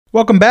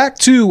Welcome back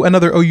to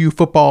another OU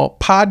football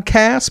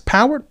podcast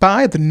powered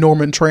by the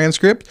Norman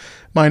Transcript.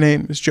 My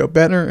name is Joe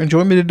Bettner, and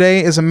joining me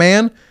today is a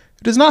man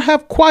who does not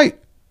have quite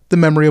the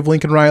memory of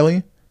Lincoln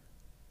Riley,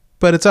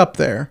 but it's up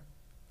there.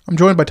 I'm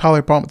joined by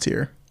Tyler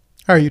Palmatier.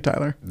 How are you,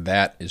 Tyler?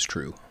 That is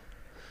true.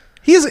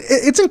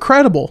 It's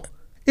incredible.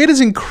 It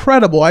is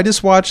incredible. I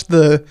just watched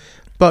the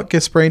Butt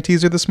Sprain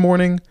teaser this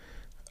morning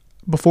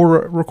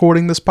before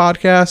recording this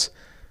podcast.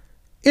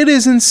 It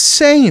is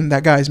insane,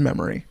 that guy's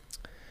memory.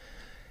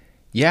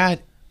 Yeah,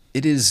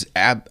 it is.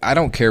 I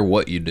don't care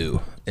what you do.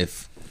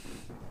 If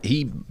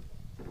he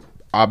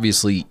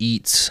obviously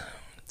eats,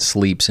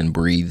 sleeps, and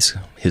breathes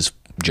his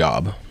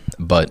job,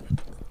 but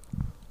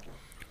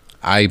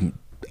I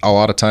a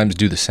lot of times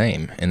do the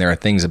same. And there are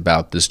things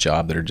about this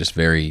job that are just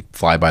very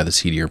fly by the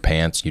seat of your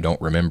pants. You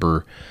don't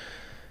remember.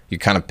 You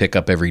kind of pick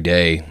up every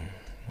day.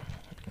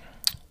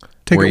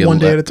 Take it one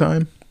day at a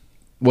time.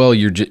 Well,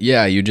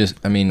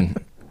 I mean,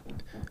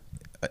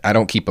 I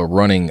don't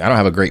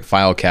have a great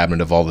file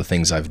cabinet of all the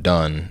things I've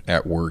done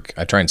at work.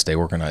 I try and stay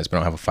organized, but I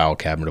don't have a file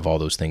cabinet of all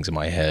those things in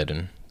my head,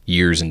 and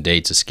years and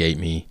dates escape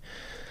me.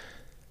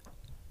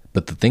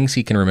 But the things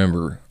he can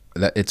remember,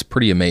 it's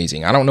pretty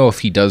amazing. I don't know if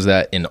he does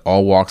that in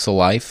all walks of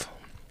life.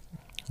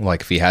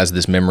 Like if he has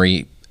this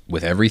memory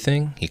with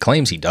everything. He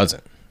claims he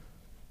doesn't.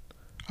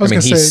 He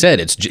has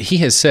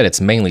said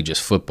it's mainly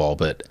just football,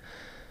 but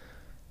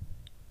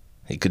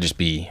he could just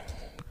be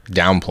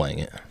downplaying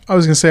it. I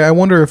was going to say, I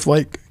wonder if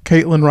like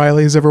Caitlin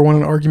Riley has ever won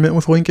an argument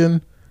with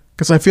Lincoln,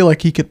 because I feel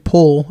like he could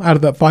pull out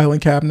of that filing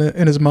cabinet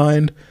in his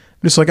mind,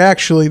 just like,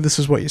 actually, this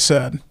is what you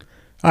said.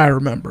 I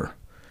remember.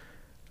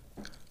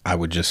 I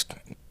would just,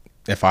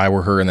 if I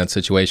were her in that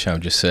situation, I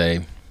would just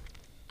say,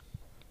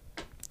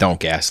 don't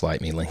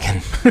gaslight me,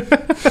 Lincoln.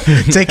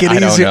 Take it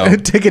easy.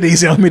 Take it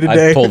easy on me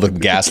today. I'd pull the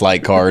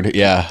gaslight card.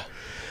 Yeah.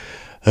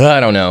 I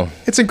don't know.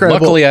 It's incredible.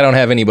 Luckily, I don't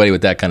have anybody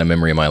with that kind of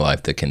memory in my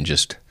life that can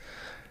just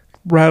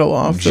rattle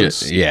off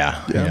those.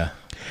 Yeah.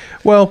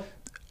 Well,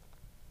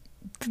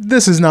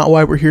 this is not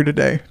why we're here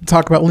today, to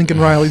talk about Lincoln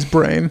Riley's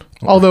brain.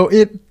 Although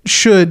it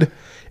should,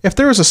 if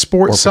there was a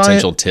sports science... Or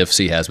potential tiffs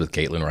he has with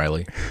Caitlin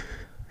Riley.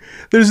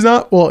 There's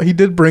not... Well, he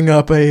did bring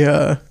up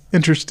a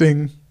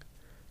interesting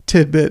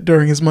tidbit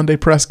during his Monday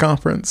press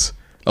conference.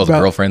 Oh, the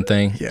girlfriend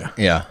thing? Yeah.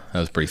 Yeah, that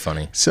was pretty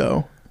funny.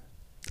 So,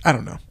 I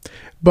don't know.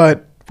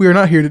 But we are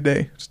not here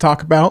today to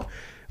talk about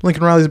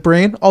Lincoln Riley's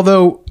brain,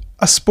 although...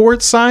 A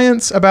sports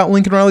science about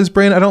Lincoln Riley's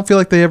brain, I don't feel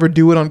like they ever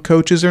do it on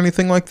coaches or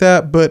anything like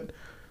that, but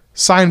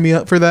sign me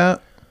up for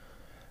that.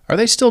 Are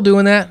they still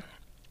doing that?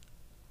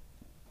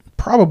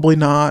 Probably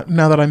not,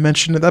 now that I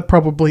mentioned it. That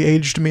probably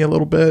aged me a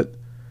little bit.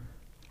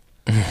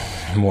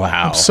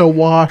 Wow. I'm so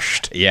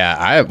washed. Yeah,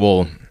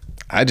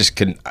 I just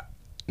couldn't.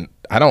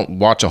 I don't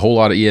watch a whole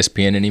lot of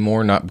ESPN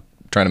anymore, not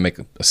trying to make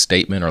a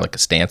statement or like a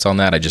stance on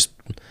that. I just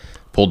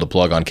pulled the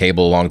plug on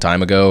cable a long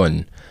time ago,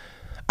 and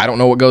I don't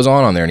know what goes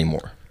on there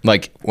anymore.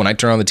 Like when I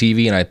turn on the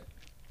TV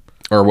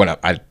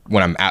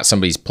when I'm at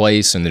somebody's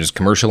place and there's a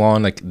commercial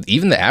on, like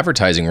even the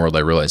advertising world, I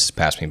realize has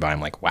passed me by. I'm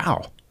like,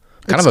 wow,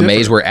 kind of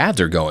amazed where ads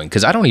are going,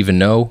 because I don't even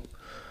know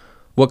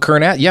what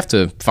current ad. You have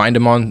to find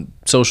them on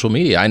social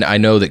media. I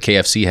know that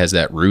KFC has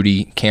that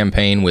Rudy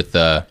campaign with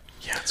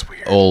it's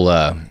weird. Old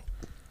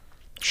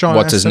Sean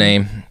what's his Astin.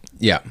 name?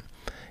 Yeah,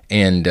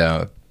 and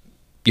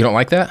you don't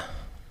like that?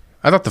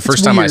 I thought the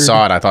first time I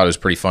saw it, I thought it was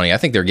pretty funny. I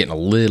think they're getting a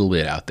little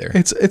bit out there.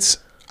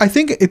 I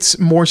think it's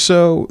more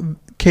so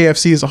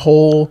KFC as a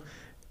whole,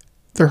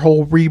 their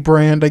whole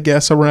rebrand, I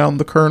guess, around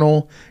the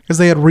Colonel, because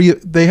they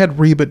had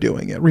Reba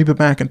doing it, Reba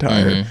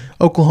McEntire,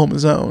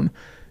 Oklahoma's own,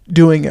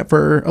 doing it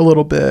for a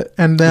little bit,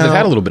 and then they've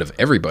had a little bit of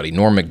everybody.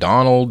 Norm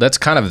Macdonald, that's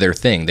kind of their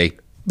thing.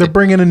 They're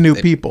bringing in new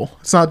people.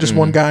 It's not just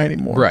one guy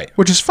anymore, right?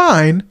 Which is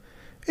fine.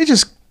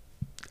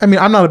 I'm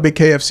not a big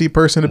KFC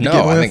person to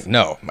begin with.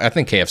 I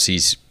think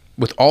KFC's.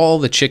 With all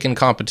the chicken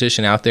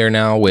competition out there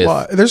now,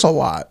 there's a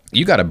lot.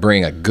 You got to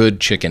bring a good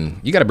chicken.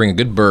 You got to bring a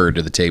good bird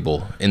to the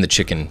table in the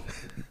chicken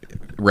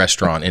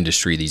restaurant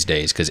industry these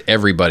days, because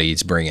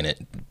everybody's bringing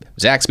it.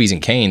 Zaxby's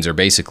and Cane's are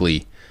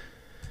basically.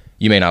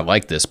 You may not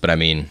like this, but I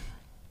mean,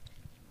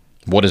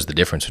 what is the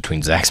difference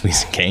between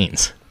Zaxby's and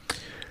Cane's?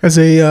 It's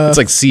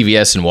like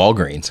CVS and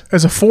Walgreens.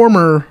 As a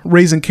former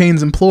Raising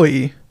Cane's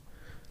employee,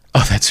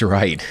 oh, that's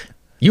right.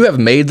 You have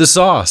made the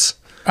sauce.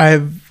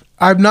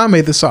 I've not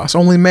made the sauce.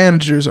 Only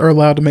managers are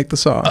allowed to make the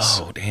sauce.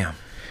 Oh, damn.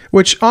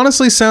 Which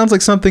honestly sounds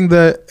like something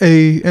that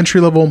a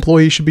entry-level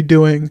employee should be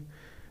doing,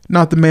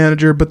 not the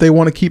manager, but they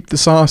want to keep the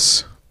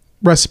sauce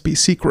recipe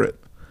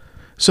secret.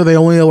 So they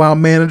only allow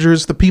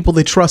managers, the people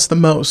they trust the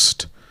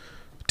most,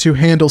 to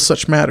handle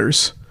such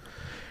matters.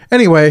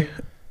 Anyway.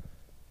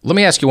 Let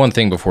me ask you one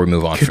thing before we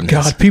move on from this.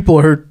 God, people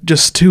are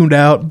just tuned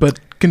out,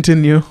 but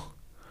continue.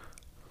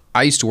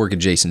 I used to work at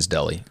Jason's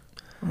Deli.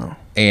 Oh.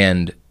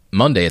 And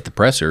Monday at the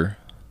presser,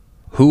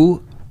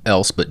 who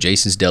else but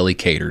Jason's Deli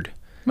catered?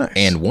 Nice.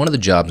 And one of the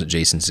jobs at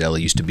Jason's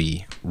Deli used to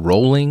be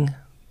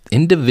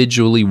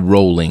individually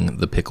rolling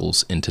the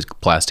pickles into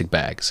plastic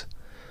bags.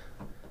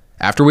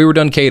 After we were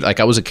done catering,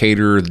 like I was a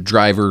caterer,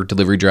 driver,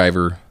 delivery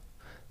driver,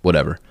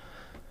 whatever.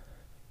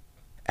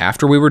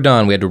 After we were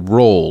done, we had to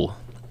roll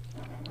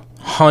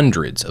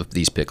hundreds of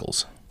these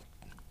pickles.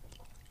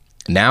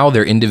 Now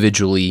they're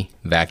individually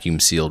vacuum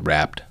sealed,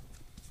 wrapped.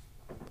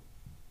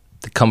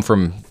 They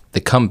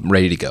come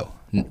ready to go.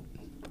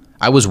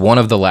 I was one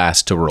of the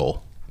last to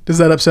roll. Does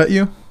that upset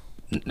you?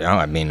 No,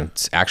 I mean,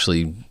 it's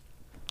actually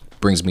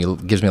gives me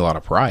a lot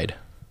of pride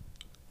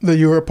That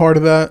you were a part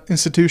of that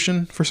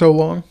institution for so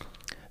long?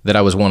 that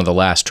I was one of the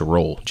last to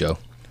roll, Joe.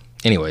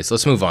 Anyways,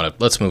 let's move on.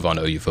 Let's move on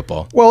to OU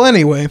football. Well,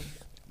 anyway,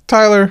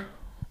 Tyler,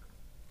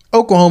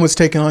 Oklahoma's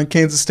taking on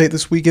Kansas State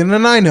this weekend,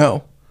 and I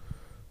know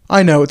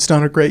it's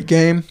not a great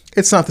game.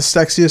 It's not the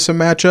sexiest of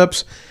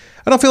matchups.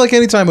 I don't feel like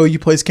anytime OU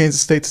plays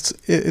Kansas State,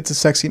 it's a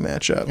sexy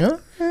matchup.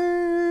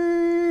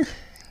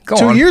 Go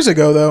 2 on. years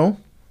ago, though,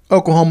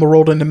 Oklahoma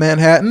rolled into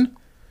Manhattan,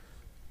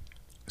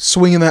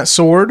 swinging that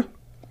sword,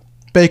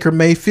 Baker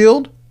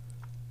Mayfield,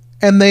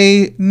 and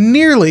they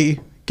nearly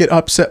get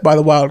upset by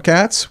the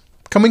Wildcats,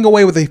 coming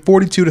away with a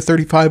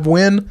 42-35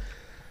 win.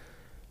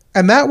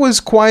 And that was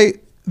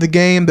quite the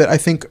game that I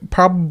think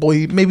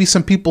probably maybe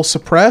some people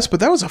suppressed, but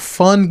that was a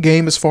fun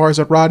game as far as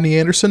a Rodney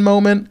Anderson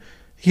moment.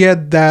 He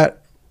had that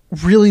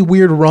really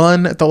weird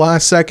run at the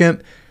last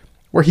second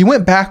where he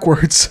went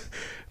backwards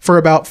for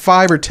about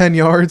 5 or 10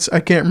 yards. I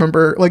can't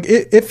remember. Like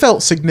it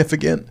felt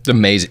significant. It's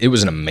amazing. It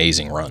was an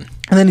amazing run.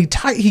 And then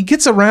he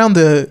gets around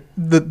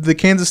the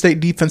Kansas State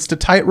defense to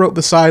tightrope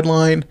the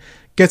sideline,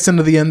 gets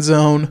into the end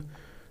zone.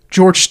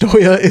 George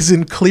Stoya is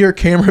in clear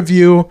camera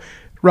view.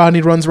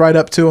 Rodney runs right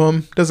up to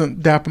him,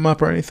 doesn't dap him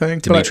up or anything.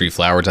 Dimitri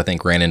Flowers, I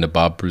think, ran into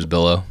Bob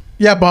Brusbillo.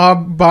 Yeah,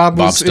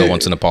 Bob still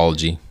wants an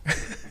apology.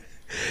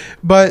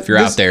 But If you're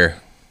out there,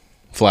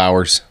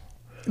 Flowers.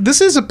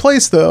 This is a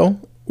place, though,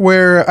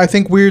 where I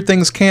think weird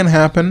things can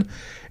happen.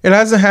 It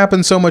hasn't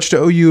happened so much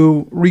to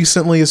OU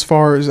recently as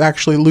far as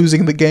actually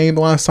losing the game.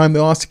 The last time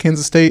they lost to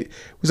Kansas State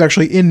was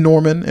actually in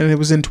Norman, and it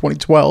was in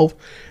 2012.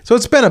 So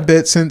it's been a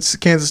bit since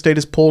Kansas State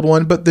has pulled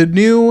one. But the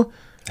new...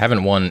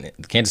 Haven't won.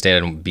 Kansas State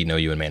hadn't beaten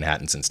OU in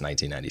Manhattan since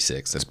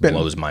 1996. That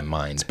blows my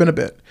mind. It's been a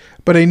bit.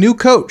 But a new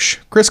coach,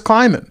 Chris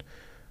Kleiman.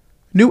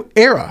 New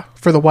era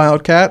for the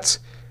Wildcats.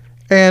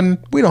 And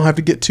we don't have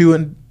to get too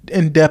in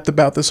depth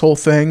about this whole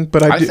thing,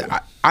 but I do.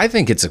 I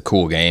think it's a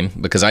cool game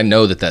because I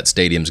know that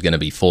stadium's going to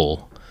be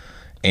full.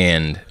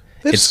 And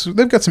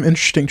they've got some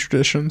interesting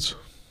traditions.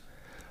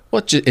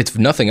 Well, it's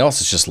nothing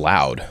else. It's just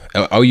loud.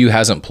 OU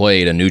hasn't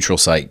played a neutral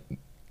site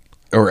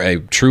or a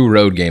true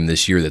road game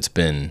this year that's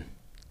been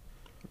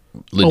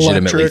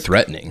legitimately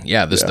threatening.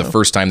 Yeah, this is the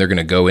first time they're going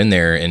to go in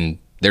there, and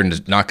they're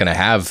not going to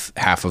have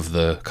half of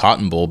the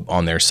Cotton Bowl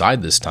on their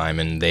side this time.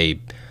 And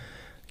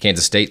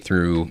Kansas State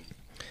through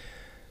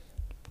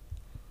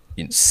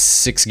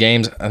 6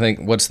 games, I think.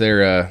 What's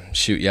their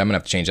I'm gonna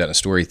have to change that in a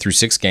story. Through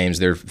 6 games,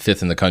 they're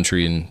 5th in the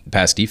country in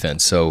pass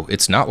defense. So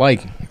it's not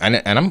like,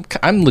 and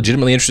I'm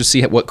legitimately interested to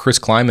see what Chris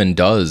Kleiman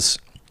does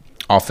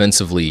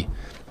offensively,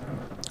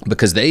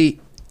 because they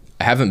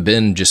haven't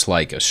been just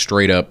like a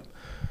straight up.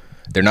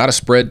 They're not a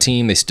spread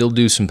team. They still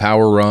do some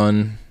power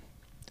run.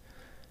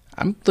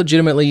 I'm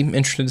legitimately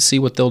interested to see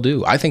what they'll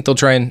do. I think they'll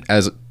try and,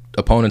 as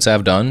opponents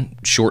have done,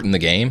 shorten the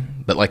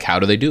game. But like, how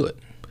do they do it?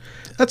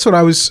 That's what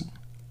I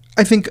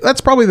think that's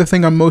probably the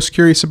thing I'm most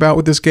curious about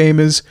with this game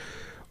is,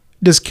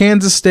 does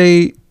Kansas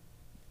State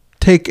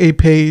take a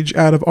page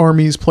out of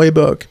Army's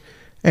playbook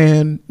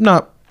and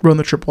not run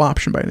the triple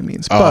option by any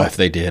means? But if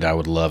they did, I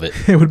would love it.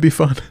 It would be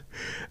fun.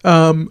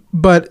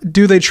 But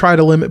do they try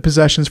to limit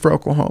possessions for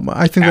Oklahoma?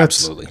 I think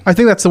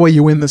that's the way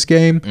you win this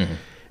game,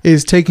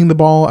 is taking the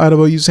ball out of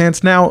OU's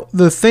hands. Now,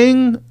 the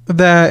thing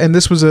that, and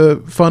this was a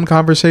fun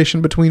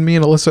conversation between me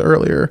and Alyssa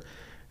earlier,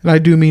 and I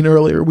do mean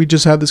earlier, we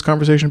just had this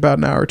conversation about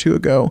an hour or two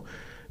ago.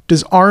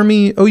 Does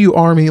OU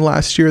Army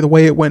last year, the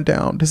way it went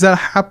down, does that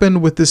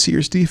happen with this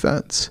year's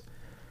defense?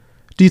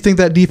 Do you think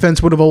that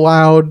defense would have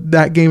allowed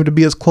that game to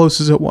be as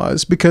close as it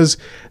was? Because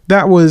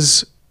that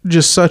was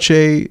just such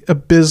a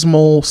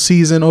abysmal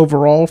season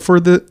overall for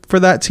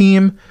that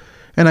team.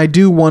 And I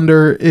do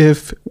wonder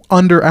if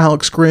under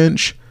Alex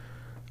Grinch,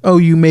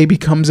 OU maybe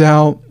comes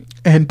out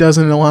and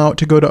doesn't allow it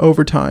to go to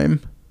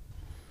overtime.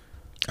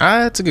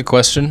 That's a good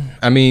question.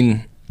 I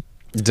mean,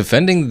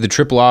 defending the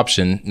triple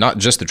option, not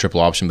just the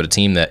triple option, but a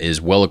team that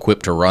is well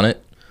equipped to run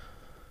it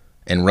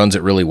and runs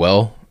it really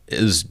well,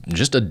 is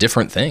just a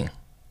different thing.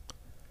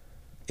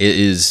 It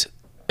is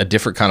a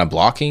different kind of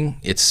blocking.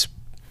 It's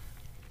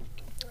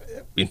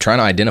trying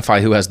to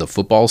identify who has the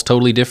football is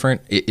totally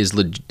different. It is.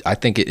 I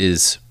think it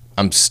is.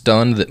 I'm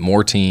stunned that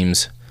more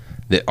teams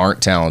that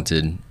aren't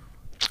talented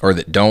or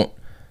that don't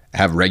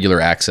have regular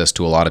access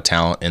to a lot of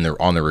talent and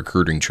they're on the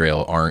recruiting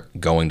trail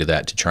aren't going to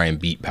that to try and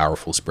beat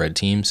powerful spread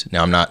teams.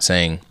 Now, I'm not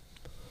saying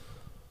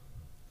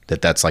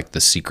that that's like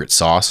the secret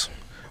sauce.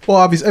 Well,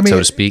 obviously, I mean, so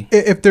to speak.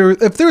 If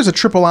there was a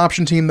triple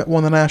option team that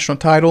won the national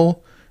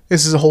title,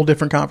 this is a whole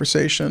different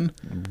conversation.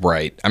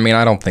 Right. I mean,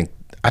 I'm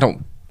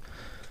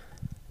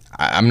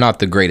not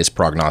the greatest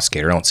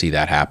prognosticator. I don't see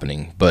that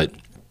happening, but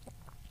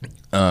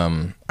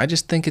I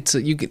just think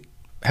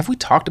have we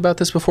talked about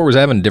this before? Was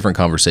I having a different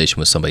conversation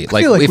with somebody?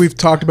 I feel like we've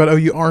talked about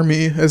OU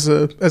Army as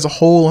a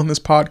whole on this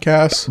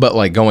podcast. But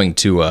like going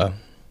to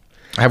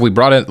have we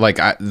brought it like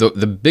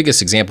the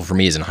biggest example for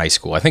me is in high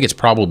school. I think it's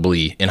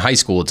probably in high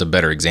school it's a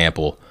better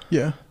example.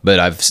 Yeah.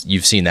 But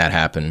you've seen that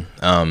happen.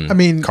 I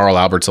mean, Carl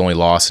Albert's only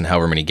loss in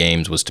however many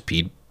games was to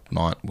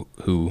Piedmont,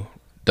 who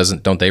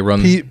don't they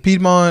run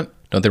Piedmont?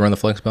 Don't they run the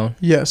flex bone?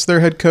 Yes,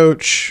 their head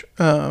coach,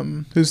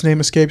 whose name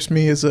escapes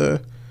me, is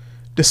a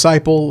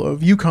disciple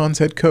of UConn's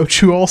head coach,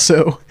 who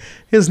also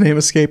his name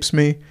escapes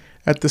me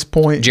at this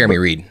point. Jeremy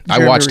Reed.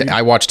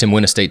 I watched him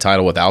win a state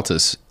title with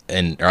Altus,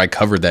 or I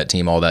covered that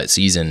team all that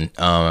season.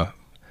 And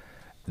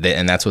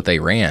that's what they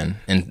ran,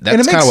 and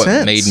that's kind of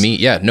what made me.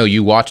 Yeah, no,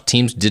 you watch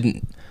teams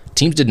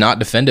did not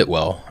defend it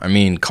well. I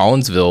mean,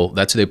 Collinsville,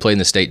 that's who they played in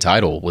the state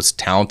title, was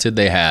talented.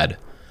 They had.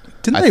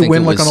 Didn't they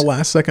win on a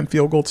last-second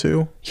field goal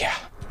too? Yeah.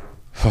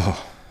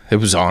 Oh, it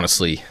was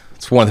honestly,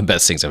 it's one of the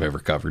best things I've ever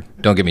covered.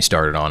 Don't get me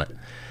started on it.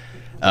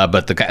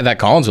 But that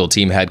Collinsville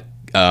team had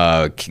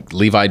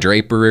Levi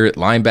Draper at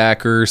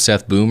linebacker,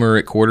 Seth Boomer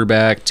at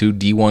quarterback, 2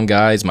 D1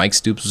 guys. Mike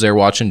Stoops was there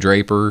watching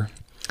Draper.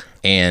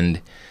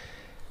 And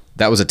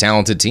that was a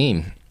talented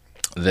team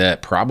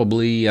that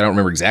probably, I don't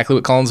remember exactly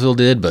what Collinsville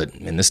did, but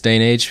in this day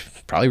and age,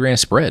 probably ran a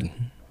spread.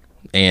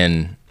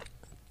 And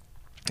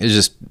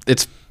it's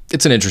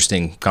an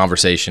interesting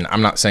conversation.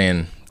 I'm not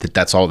saying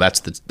that's all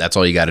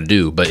you got to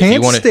do, but Kansas if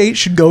you want State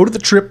should go to the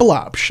triple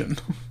option.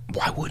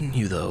 Why wouldn't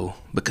you though?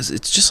 Because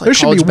it's just like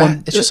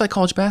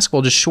college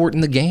basketball. Just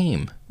shorten the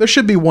game. There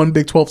should be one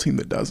Big 12 team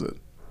that does it.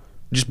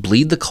 Just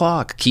bleed the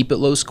clock. Keep it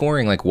low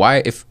scoring. Like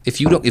why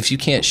if you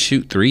can't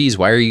shoot threes,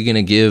 why are you going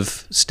to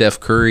give Steph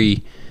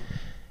Curry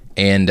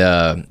and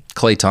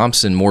Klay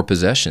Thompson more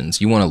possessions?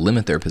 You want to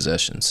limit their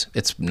possessions.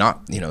 It's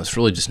not, it's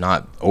really just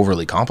not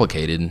overly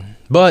complicated.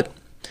 But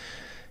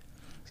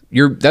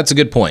that's a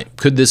good point.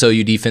 Could this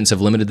OU defense have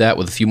limited that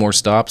with a few more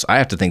stops? I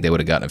have to think they would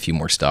have gotten a few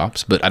more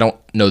stops, but I don't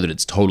know that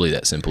it's totally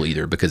that simple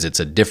either because it's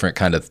a different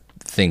kind of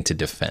thing to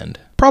defend.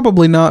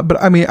 Probably not, but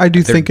I mean, I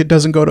do think it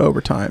doesn't go to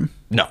overtime.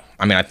 No,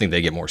 I mean, I think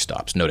they get more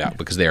stops, no doubt,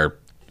 because they are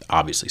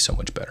obviously so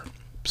much better.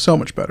 So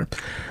much better.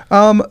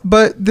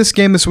 But this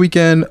game this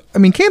weekend, I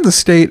mean, Kansas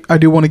State, I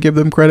do want to give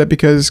them credit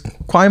because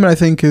Kleiman, I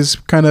think, is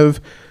kind of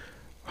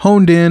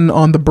honed in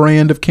on the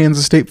brand of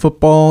Kansas State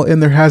football,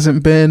 and there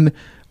hasn't been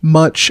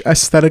much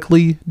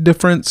aesthetically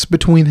difference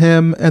between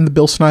him and the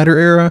Bill Snyder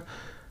era.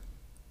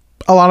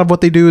 A lot of what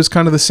they do is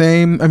kind of the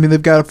same. I mean,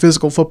 they've got a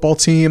physical football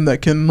team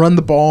that can run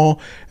the ball,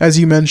 as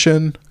you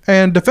mentioned.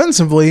 And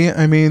defensively,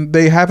 I mean,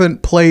 they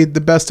haven't played the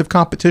best of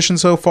competition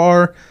so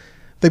far.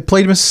 They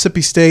played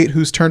Mississippi State,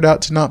 who's turned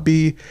out to not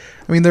be,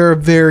 I mean, they're a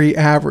very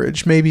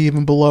average, maybe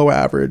even below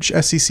average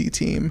SEC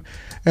team.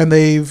 And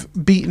they've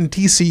beaten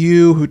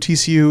TCU, who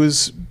TCU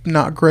is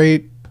not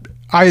great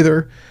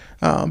either.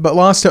 But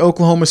lost to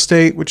Oklahoma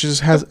State, which is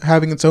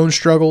having its own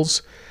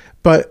struggles.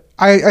 But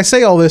I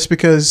say all this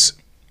because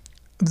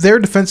their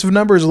defensive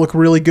numbers look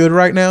really good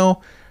right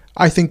now.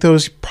 I think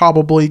those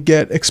probably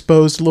get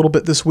exposed a little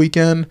bit this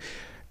weekend.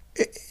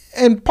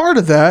 And part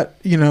of that,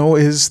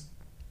 is,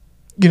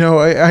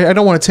 I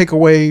don't want to take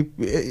away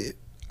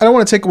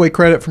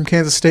credit from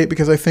Kansas State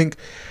because I think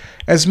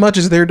as much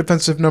as their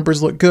defensive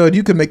numbers look good,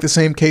 you could make the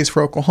same case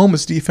for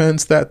Oklahoma's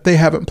defense that they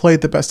haven't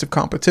played the best of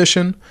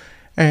competition.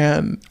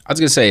 And I was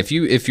gonna say if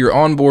you're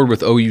on board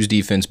with OU's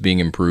defense being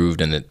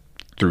improved and that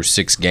through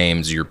 6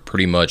 games you're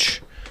pretty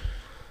much,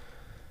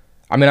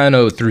 I mean I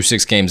know through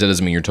 6 games that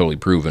doesn't mean you're totally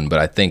proven, but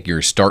I think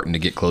you're starting to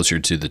get closer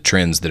to the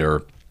trends that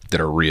are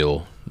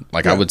real.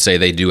 Like yeah. I would say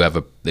they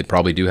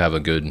probably do have a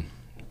good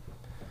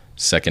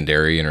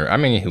secondary, and I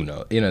mean who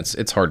knows?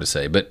 It's hard to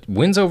say, but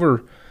wins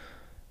over.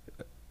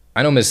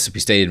 I know Mississippi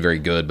State is very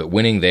good, but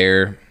winning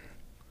there,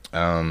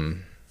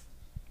 beating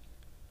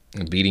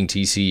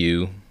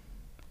TCU.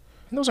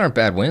 Those aren't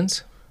bad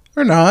wins.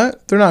 They're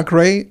not. They're not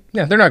great.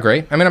 Yeah, they're not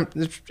great. I mean,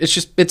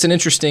 it's an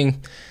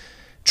interesting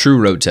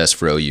true road test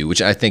for OU, which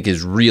I think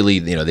is really,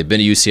 they've been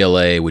to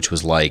UCLA, which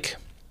was like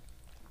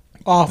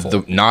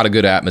awful. Not a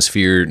good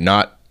atmosphere,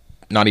 not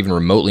even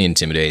remotely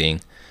intimidating.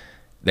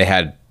 They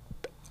had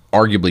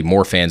arguably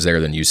more fans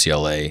there than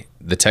UCLA.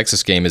 The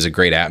Texas game is a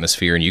great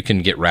atmosphere, and you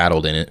can get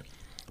rattled in it.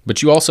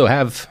 But you also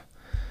have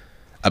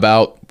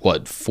about,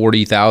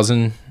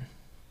 40,000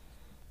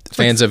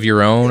 fans of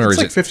your own, or it's is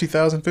like it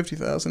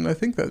 50,000? I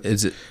think that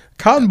is it.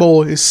 Cotton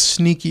Bowl is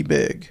sneaky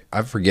big.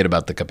 I forget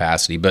about the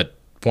capacity, but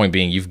point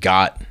being,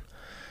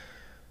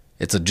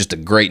 it's just a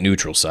great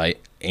neutral site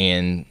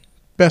and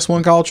best one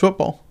in college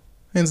football,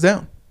 hands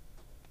down.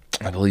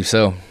 I believe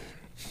so.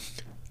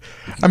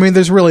 I mean,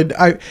 there's really,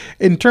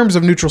 in terms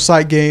of neutral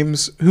site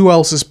games, who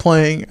else is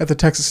playing at the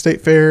Texas State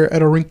Fair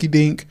at a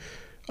rinky-dink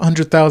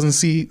 100,000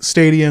 seat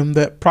stadium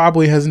that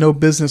probably has no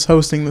business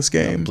hosting this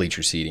game?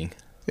 Bleacher seating.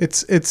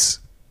 It's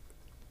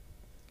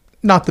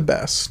not the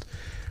best.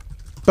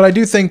 But I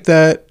do think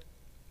that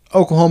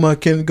Oklahoma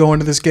can go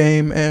into this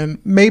game, and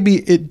maybe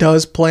it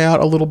does play out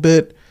a little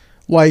bit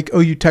like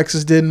OU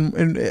Texas did,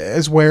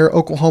 as where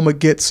Oklahoma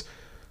gets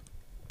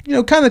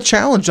kind of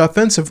challenged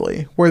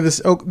offensively, where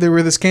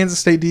this Kansas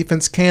State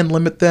defense can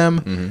limit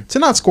them to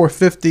not score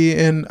 50.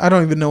 And I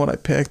don't even know what I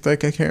picked.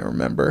 Like, I can't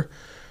remember.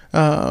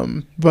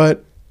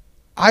 But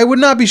I would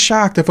not be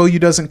shocked if OU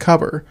doesn't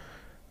cover.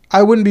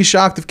 I wouldn't be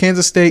shocked if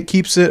Kansas State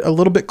keeps it a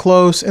little bit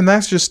close, and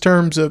that's just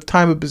terms of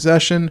time of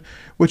possession,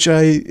 which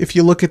if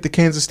you look at the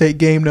Kansas State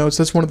game notes,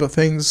 that's one of the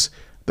things,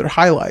 their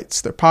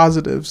highlights, their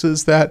positives,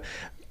 is that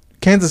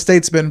Kansas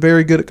State's been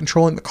very good at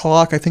controlling the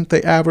clock. I think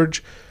they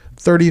average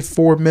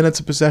 34 minutes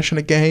of possession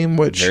a game,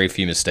 which very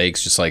few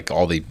mistakes, just like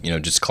all the,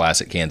 just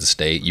classic Kansas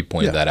State. You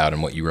pointed that out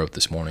in what you wrote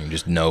this morning.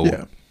 Just not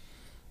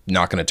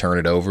going to turn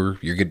it over.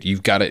 You're good.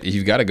 You've got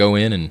to go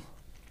in, and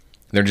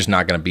they're just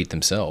not going to beat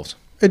themselves.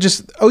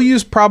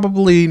 OU's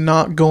probably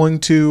not going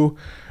to.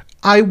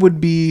 I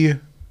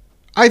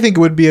think it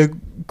would be a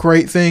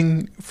great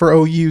thing for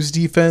OU's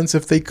defense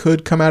if they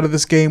could come out of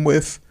this game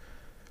with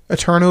a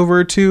turnover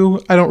or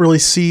two. I don't really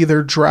see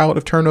their drought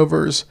of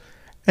turnovers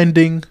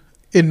ending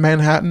in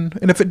Manhattan.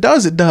 And if it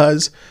does, it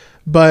does.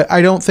 But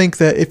I don't think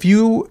that if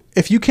you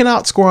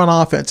cannot score on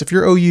offense, if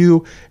you're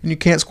OU and you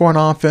can't score on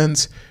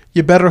offense,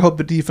 you better hope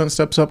the defense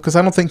steps up, because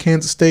I don't think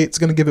Kansas State's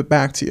going to give it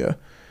back to you.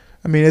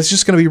 I mean, it's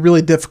just going to be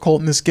really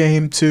difficult in this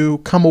game to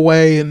come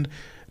away and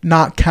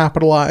not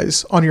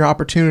capitalize on your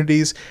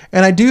opportunities.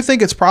 And I do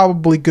think it's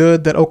probably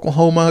good that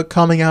Oklahoma,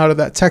 coming out of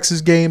that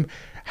Texas game,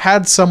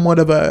 had somewhat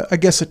of a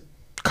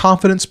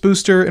confidence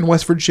booster in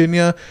West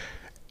Virginia.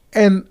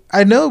 And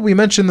I know we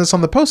mentioned this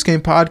on the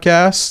postgame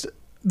podcast,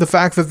 the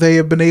fact that they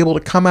have been able to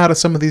come out of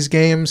some of these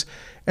games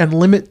and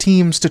limit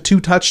teams to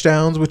 2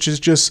 touchdowns, which is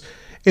just,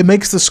 it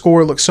makes the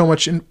score look so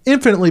much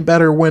infinitely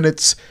better when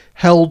it's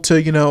held to,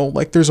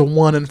 like there's a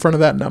 1 in front of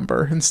that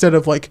number instead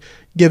of like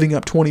giving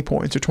up 20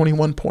 points or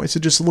 21 points. It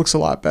just looks a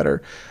lot better.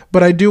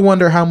 But I do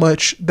wonder how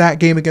much that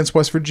game against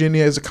West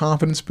Virginia is a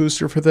confidence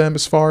booster for them,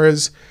 as far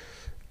as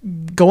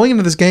going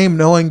into this game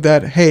knowing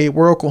that, hey,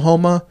 we're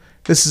Oklahoma.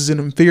 This is an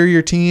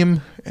inferior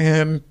team.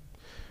 And,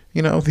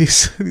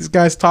 these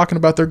guys talking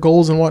about their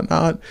goals and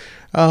whatnot.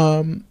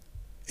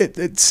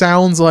 It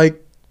sounds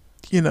like,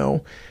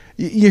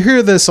 you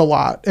hear this a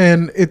lot,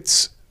 and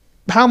it's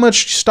how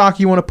much stock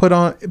you want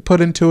to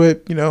put into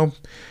it.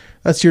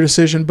 That's your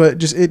decision. But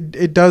just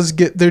it does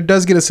get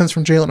a sense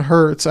from Jalen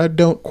Hurts. I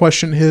don't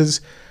question his,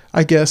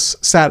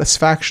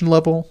 satisfaction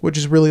level, which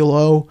is really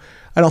low.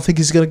 I don't think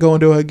he's going to go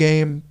into a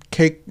game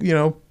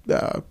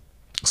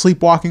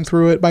sleepwalking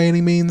through it by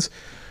any means.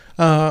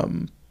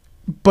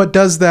 But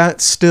does that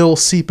still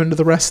seep into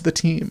the rest of the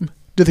team?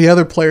 Do the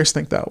other players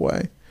think that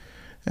way?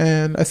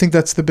 And I think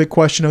that's the big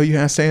question OU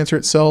has to answer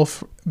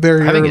itself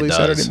very early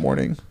Saturday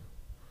morning.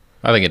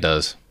 I think it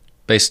does.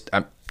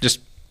 I'm just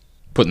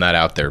putting that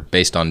out there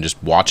based on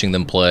just watching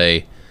them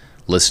play,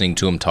 listening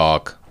to him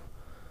talk.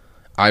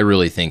 I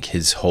really think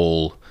his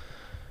whole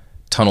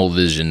tunnel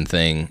vision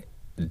thing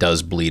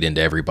does bleed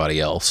into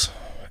everybody else.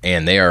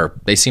 And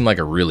they seem like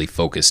a really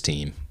focused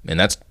team. And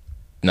that's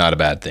not a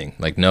bad thing.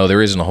 Like, no,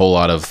 there isn't a whole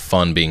lot of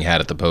fun being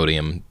had at the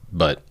podium,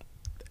 but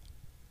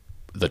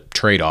the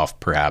trade-off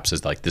perhaps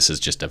is like, this is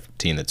just a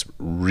team that's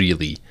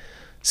really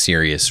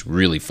serious,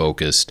 really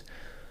focused.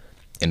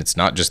 And it's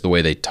not just the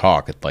way they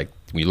talk. It's like,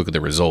 when you look at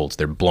the results,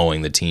 they're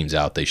blowing the teams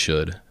out they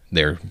should.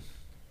 The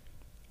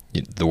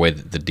way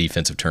that the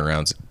defensive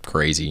turnaround's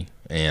crazy,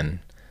 and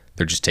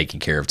they're just taking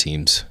care of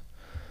teams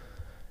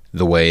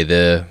the way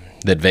that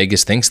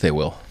Vegas thinks they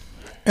will.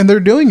 And they're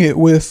doing it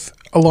with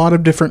a lot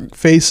of different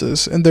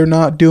faces, and they're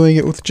not doing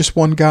it with just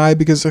one guy,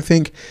 because I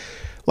think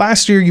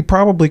last year you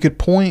probably could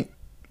point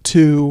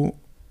to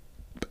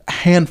a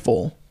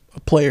handful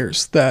of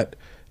players that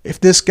if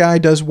this guy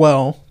does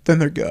well, then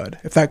they're good.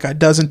 If that guy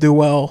doesn't do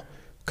well,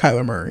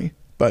 Kyler Murray.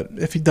 But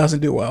if he doesn't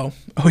do well,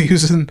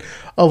 OU's in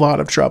a lot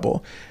of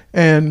trouble.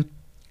 And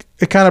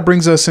it kind of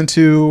brings us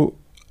into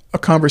a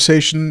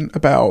conversation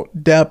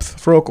about depth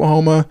for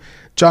Oklahoma.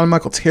 John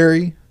Michael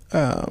Terry,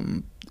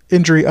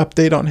 injury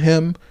update on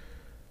him,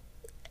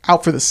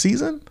 out for the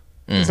season.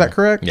 Mm-hmm. Is that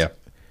correct? Yeah.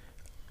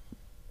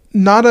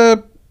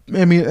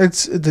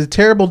 It's a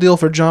terrible deal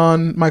for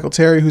John Michael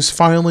Terry, who's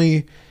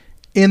finally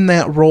in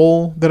that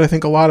role that I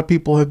think a lot of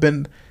people have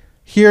been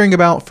hearing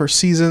about for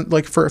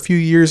a few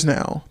years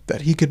now,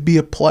 that he could be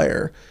a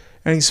player,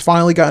 and he's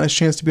finally gotten his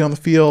chance to be on the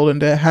field and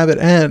to have it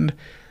end.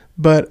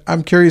 But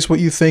I'm curious what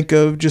you think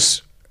of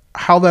just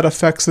how that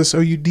affects this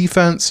OU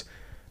defense,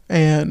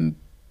 and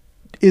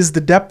is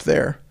the depth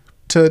there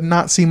to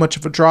not see much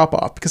of a drop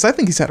off, because I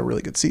think he's had a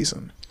really good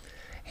season.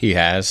 He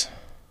has.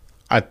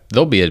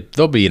 There'll be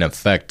an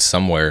effect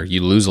somewhere.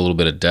 You lose a little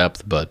bit of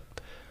depth, but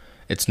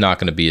it's not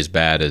going to be as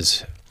bad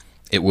as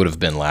it would have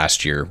been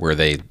last year, where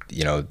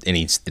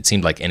it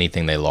seemed like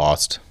anything they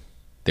lost,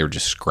 they were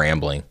just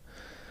scrambling.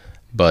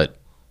 But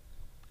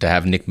to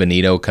have Nick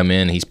Benito come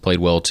in, he's played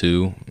well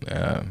too.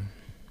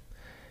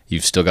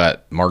 You've still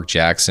got Mark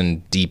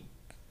Jackson deep.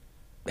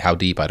 How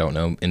deep, I don't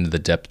know, into the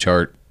depth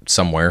chart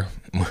somewhere.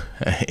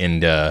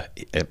 And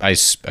I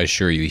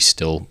assure you, he's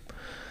still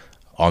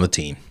on the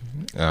team.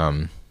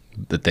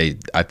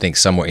 I think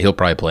somewhere he'll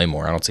probably play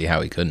more. I don't see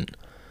how he couldn't.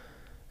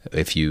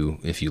 if you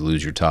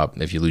lose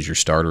your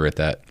starter at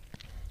that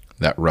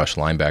rush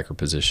linebacker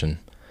position.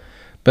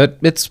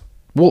 But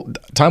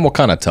time will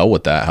kind of tell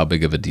with that how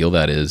big of a deal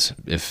that is.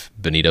 If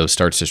Benito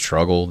starts to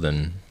struggle,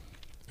 then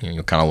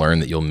you'll kind of learn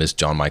that you'll miss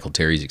John Michael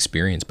Terry's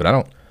experience.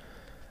 But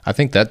I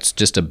think that's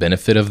just a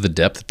benefit of the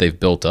depth that they've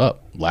built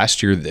up.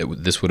 Last year,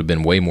 this would have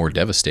been way more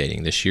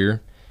devastating. This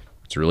year,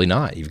 it's really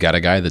not. You've got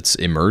a guy that's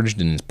emerged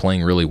and is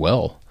playing really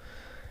well.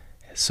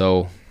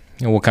 So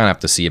we'll kind of have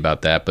to see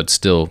about that. But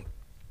still,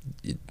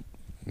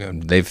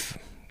 they've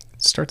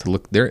started to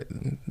look. They're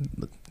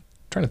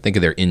trying to think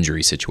of their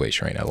injury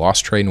situation right now.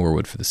 Lost Trey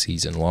Norwood for the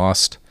season.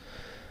 Lost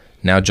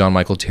now John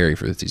Michael Terry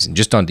for the season,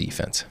 just on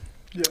defense.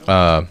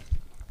 Yeah.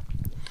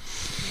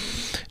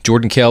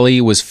 Jordan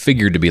Kelly was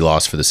figured to be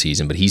lost for the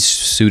season, but he's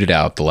suited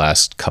out the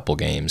last couple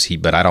games.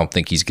 But I don't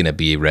think he's going to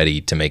be ready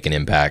to make an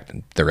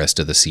impact the rest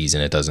of the season,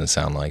 it doesn't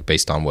sound like,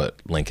 based on what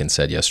Lincoln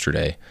said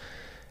yesterday.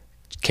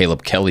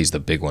 Caleb Kelly's the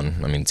big one.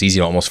 I mean, it's easy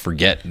to almost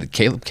forget that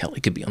Caleb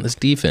Kelly could be on this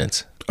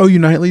defense. OU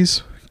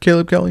Nightly's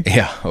Caleb Kelly?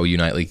 Yeah, OU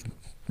Nightly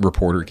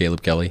reporter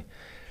Caleb Kelly.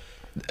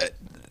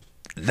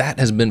 That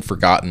has been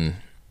forgotten.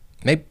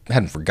 Maybe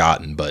hadn't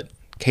forgotten, but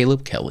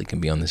Caleb Kelly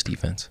can be on this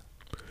defense.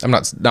 I'm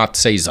not to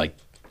say he's like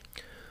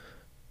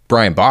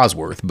Brian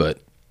Bosworth, but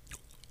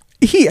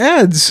he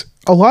adds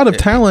a lot of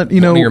talent.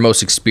 One of your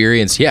most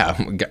experienced. Yeah,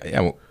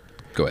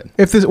 go ahead.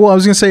 I was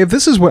going to say, if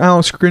this is what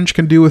Alex Grinch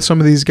can do with some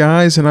of these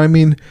guys, and I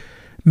mean,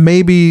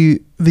 maybe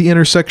the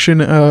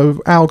intersection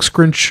of Alex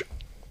Grinch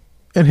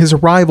and his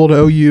arrival to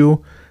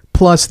OU,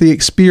 plus the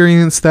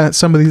experience that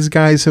some of these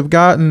guys have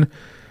gotten,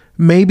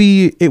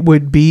 maybe it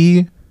would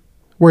be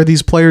where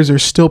these players are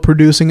still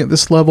producing at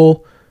this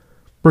level,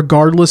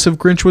 regardless if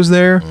Grinch was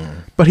there.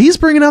 But he's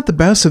bringing out the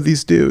best of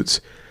these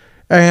dudes.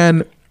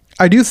 And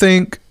I do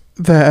think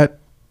that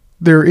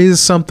there is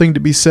something to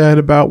be said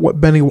about what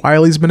Benny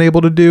Wiley's been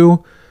able to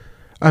do.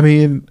 I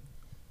mean,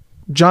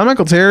 John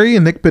Michael Terry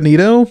and Nick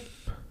Benito,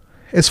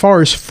 as far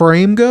as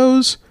frame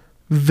goes,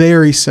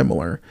 very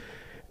similar.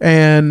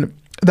 And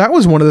that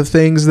was one of the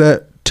things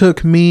that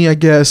took me, I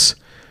guess,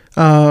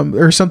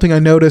 or something I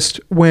noticed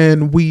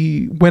when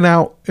we went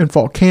out in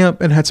fall camp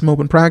and had some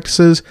open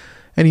practices,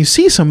 and you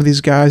see some of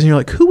these guys and you're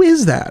like, who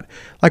is that?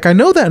 Like, I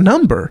know that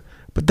number,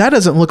 but that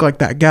doesn't look like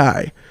that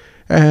guy.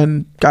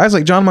 And guys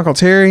like John Michael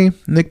Terry,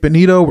 Nick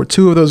Benito were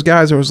two of those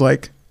guys. I was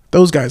like,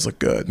 those guys look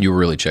good. You were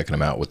really checking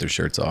them out with their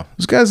shirts off.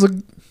 Those guys look,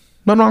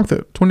 nothing wrong with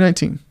it.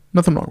 2019,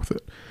 nothing wrong with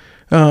it.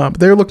 But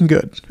they're looking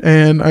good.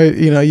 And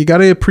you got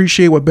to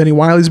appreciate what Benny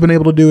Wiley's been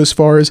able to do as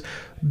far as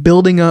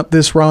building up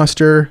this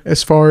roster,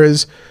 as far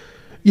as,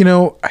 I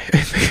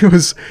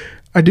was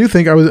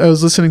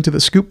listening to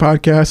the Scoop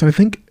podcast, and I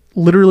think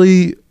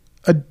literally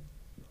a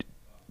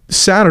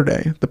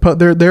Saturday,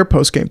 their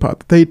post-game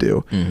pod that they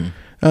do,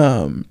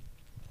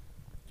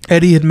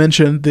 Eddie had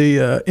mentioned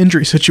the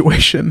injury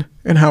situation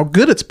and how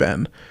good it's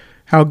been.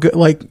 How good,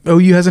 like,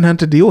 OU hasn't had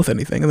to deal with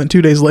anything. And then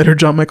 2 days later,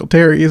 John Michael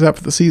Terry is out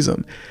for the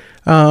season.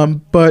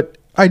 But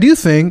I do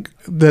think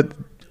that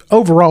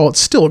overall it's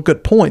still a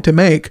good point to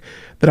make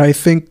that I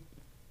think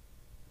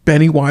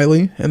Benny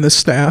Wiley and this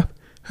staff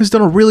has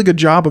done a really good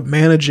job of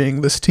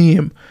managing this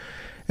team.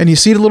 And you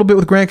see it a little bit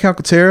with Grant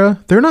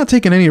Calcaterra. They're not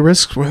taking any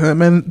risks with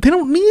him, and they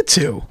don't need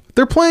to.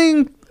 They're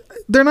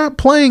not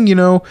playing,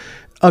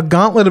 a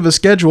gauntlet of a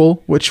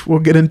schedule, which we'll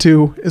get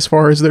into as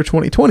far as their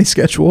 2020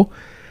 schedule.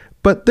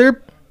 But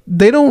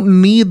they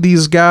don't need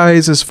these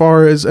guys as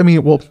far as,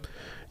 you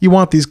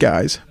want these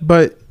guys,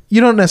 but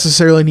you don't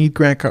necessarily need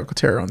Grant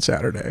Calcaterra on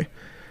Saturday.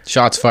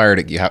 Shots fired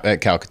at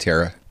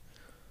Calcaterra.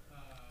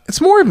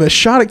 It's more of a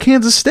shot at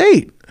Kansas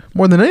State,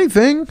 more than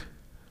anything.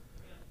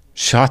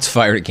 Shots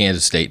fired at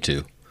Kansas State,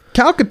 too.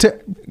 Grant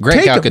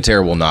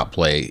Calcaterra will not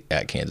play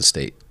at Kansas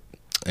State,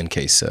 in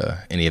case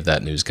any of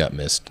that news got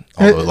missed,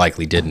 although it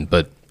likely didn't.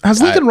 But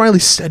has Lincoln Riley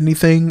said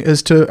anything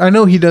as to, I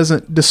know he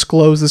doesn't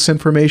disclose this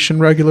information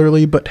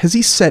regularly, but has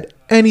he said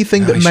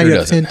anything that might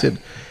have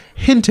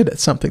hinted at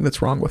something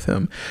that's wrong with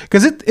him?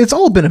 Because it's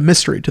all been a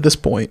mystery to this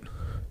point.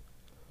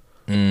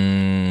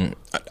 I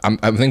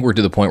think we're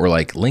to the point where,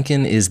 like,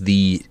 Lincoln is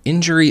the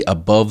injury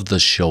above the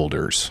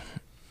shoulders.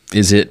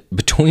 Is it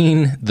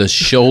between the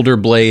shoulder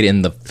blade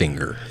and the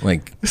finger?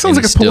 Like, it sounds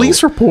like a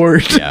police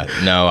report. Yeah,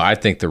 no, I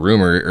think the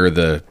rumor, or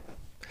the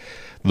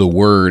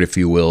word, if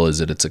you will, is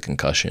that it's a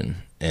concussion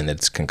and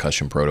it's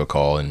concussion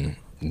protocol, and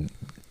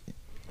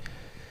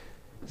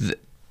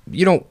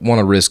you don't want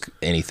to risk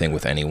anything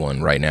with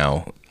anyone right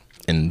now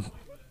in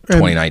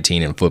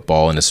 2019 in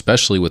football, and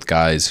especially with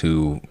guys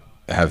who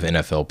have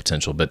NFL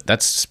potential. But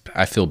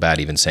I feel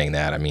bad even saying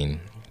that. I mean,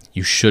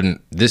 you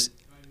shouldn't.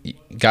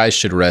 Guys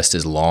should rest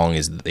as long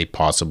as they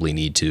possibly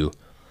need to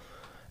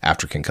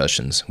after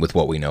concussions, with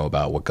what we know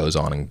about what goes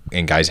on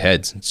in guys'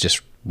 heads. It's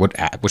just what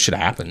should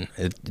happen.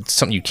 It's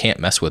something you can't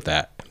mess with.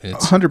 That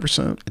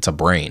 100%. It's a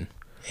brain,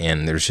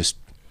 and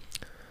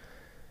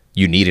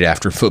you need it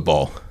after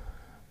football.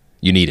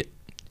 You need it.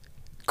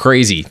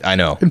 Crazy, I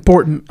know.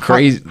 Important.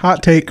 Crazy.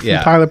 Hot take from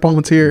Tyler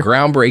Palmentier.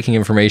 Groundbreaking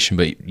information,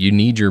 but you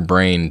need your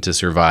brain to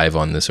survive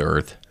on this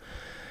earth.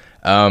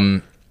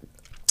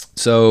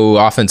 So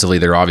offensively,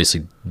 they're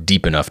obviously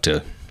deep enough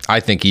to. I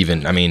think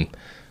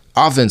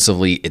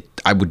offensively,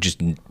 I would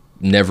just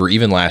never.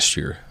 Even last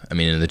year,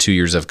 in the 2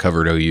 years I've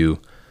covered OU,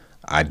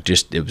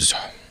 it was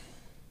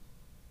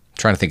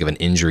trying to think of an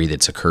injury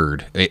that's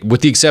occurred, with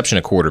the exception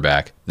of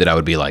quarterback, that I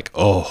would be like,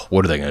 oh,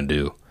 what are they going to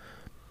do?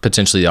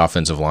 Potentially the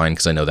offensive line,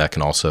 because I know that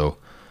can also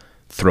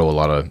throw a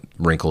lot of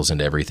wrinkles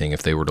into everything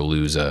if they were to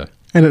lose a.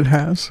 And it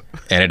has.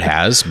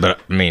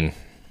 But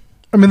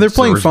they're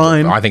playing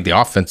fine. I think the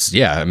offense,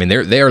 yeah.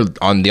 They're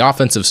on the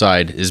offensive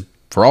side is,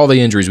 for all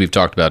the injuries we've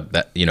talked about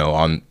that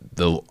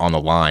on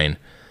the line.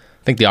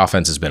 I think the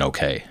offense has been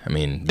okay.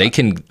 They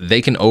can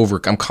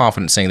I'm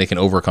confident saying they can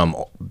overcome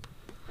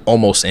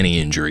almost any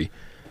injury.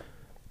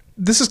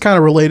 This is kind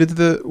of related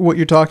to what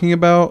you're talking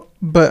about,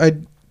 but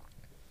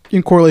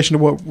in correlation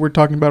to what we're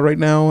talking about right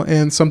now,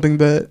 and something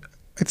that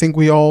I think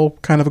we all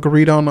kind of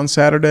agreed on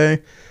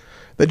Saturday,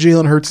 that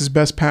Jalen Hurts'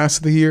 best pass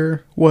of the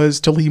year was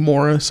to Lee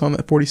Morris on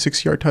that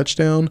 46-yard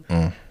touchdown.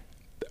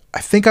 I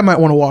think I might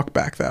want to walk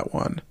back that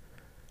one.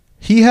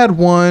 He had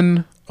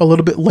one a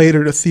little bit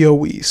later to Theo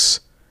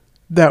Weiss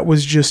that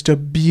was just a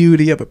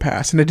beauty of a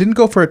pass, and it didn't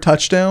go for a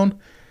touchdown.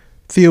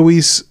 Theo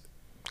Weiss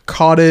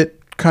caught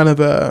it, kind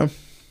of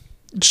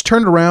just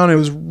turned around. It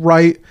was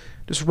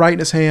just right in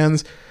his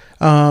hands,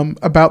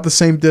 about the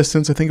same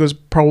distance. I think it was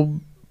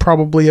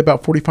probably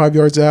about 45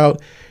 yards out,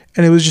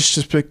 and it was just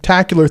a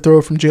spectacular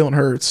throw from Jalen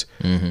Hurts.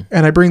 Mm-hmm.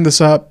 And I bring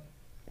this up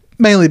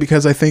mainly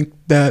because I think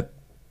that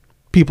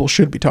people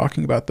should be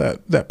talking about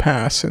that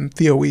pass and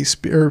Theo Weiss,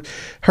 or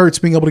Hurts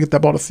being able to get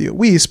that ball to Theo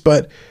Weiss.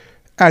 But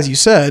as you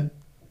said,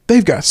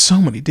 they've got so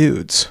many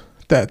dudes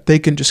that they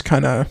can just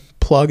kind of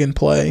plug and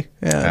play.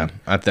 And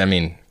a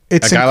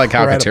guy like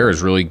Calcaterra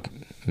is really.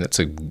 That's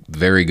a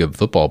very good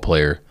football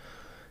player,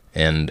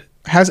 and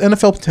has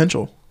NFL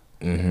potential.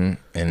 Mm-hmm.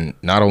 And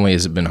not only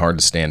has it been hard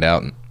to stand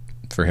out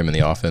for him in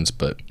the offense,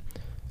 but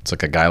it's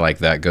like a guy like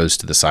that goes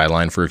to the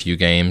sideline for a few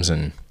games,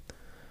 and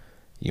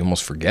you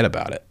almost forget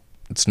about it.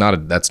 That's not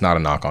a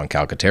knock on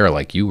Calcaterra,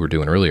 like you were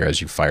doing earlier, as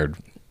you fired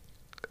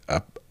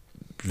a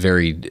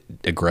very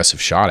aggressive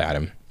shot at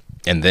him,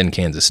 and then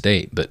Kansas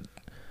State, but.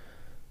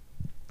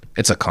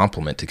 It's a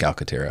compliment to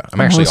Calcaterra.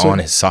 I'm actually on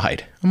his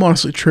side. I'm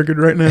honestly triggered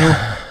right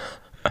now.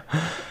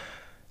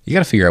 You got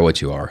to figure out what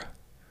you are.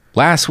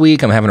 Last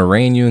week, I'm having to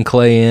rein you and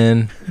Clay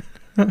in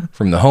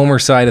from the Homer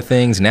side of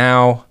things.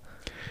 Now,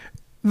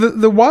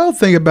 the wild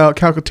thing about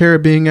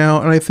Calcaterra being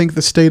out, and I think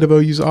the state of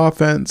OU's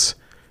offense,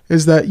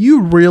 is that you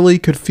really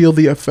could feel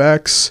the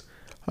effects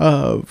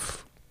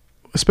of,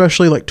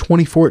 especially like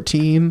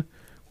 2014,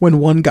 when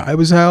one guy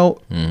was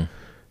out,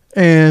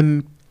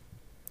 and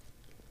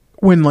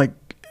when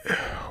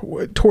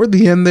toward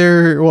the end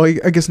there, well,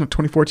 I guess not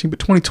 2014, but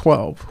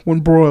 2012,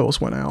 when Broyles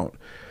went out.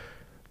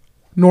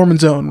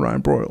 Norman's own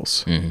Ryan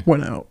Broyles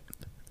went out.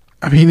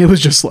 It was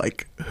just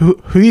like, who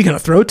are you going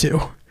to throw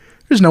to?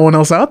 There's no one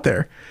else out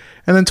there.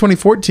 And then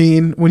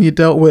 2014, when you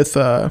dealt with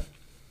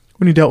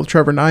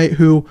Trevor Knight,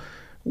 who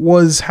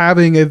was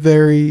having a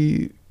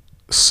very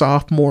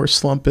sophomore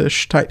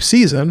slumpish type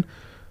season,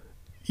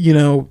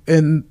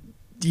 and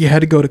you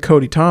had to go to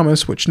Cody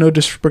Thomas, which, no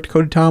disrespect to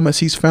Cody Thomas,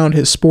 he's found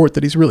his sport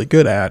that he's really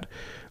good at,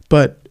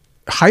 but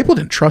Heupel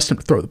didn't trust him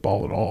to throw the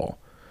ball at all.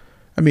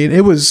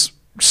 It was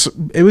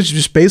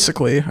just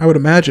basically, I would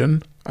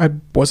imagine, I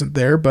wasn't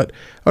there, but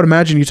I would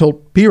imagine you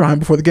told P. Ryan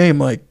before the game,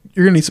 like,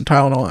 you're going to need some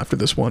Tylenol after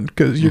this one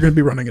because you're going to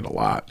be running it a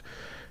lot.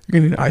 You're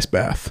going to need an ice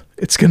bath.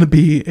 It's going to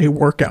be a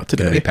workout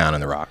today. Going to be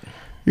pounding the rock.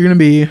 You're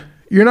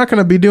not going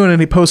to be doing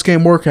any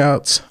post-game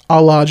workouts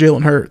a la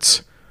Jalen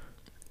Hurts.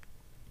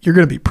 You're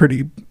going to be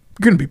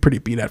pretty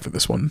beat out for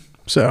this one.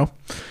 So,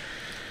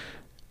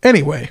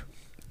 anyway,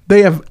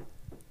 they have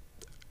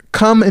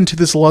come into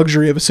this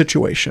luxury of a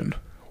situation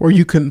where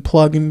you can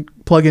plug in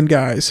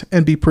guys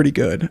and be pretty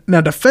good.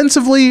 Now,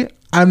 defensively,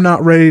 I'm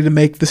not ready to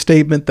make the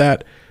statement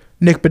that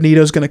Nick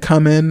Bonito's going to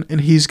come in and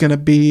he's going to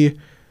be,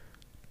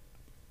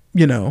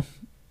 I'm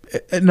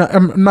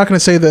not going to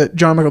say that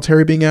John Michael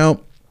Terry being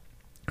out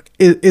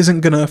isn't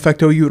going to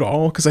affect OU at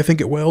all, because I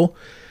think it will.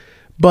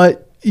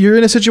 But you're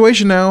in a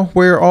situation now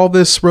where all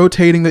this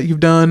rotating that you've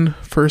done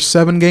for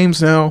 7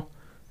 games now,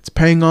 it's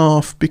paying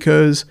off,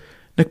 because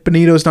Nick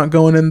Bonito's not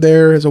going in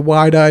there as a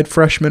wide-eyed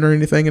freshman or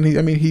anything. And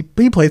he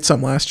played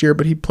some last year,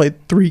 but he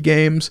played 3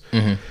 games.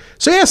 Mm-hmm.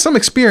 So he has some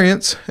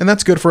experience, and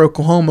that's good for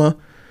Oklahoma.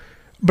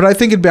 But I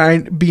think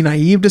it'd be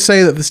naive to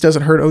say that this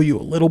doesn't hurt OU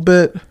a little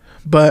bit,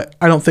 but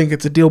I don't think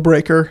it's a deal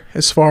breaker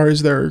as far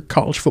as their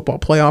college football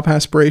playoff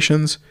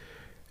aspirations.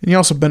 And you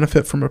also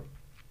benefit from a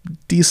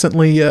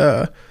decently,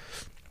 I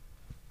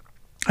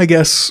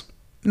guess,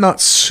 not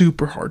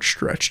super hard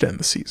stretch to end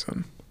the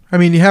season.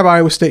 You have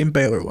Iowa State and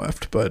Baylor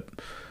left, but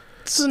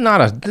it's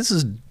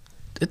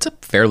a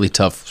fairly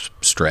tough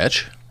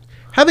stretch.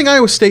 Having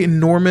Iowa State and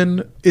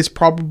Norman is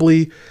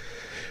probably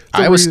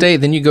Iowa State,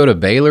 then you go to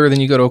Baylor, then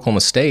you go to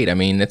Oklahoma State.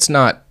 It's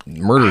not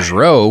murder's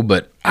row,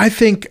 but I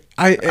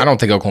don't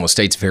think Oklahoma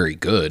State's very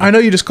good. I know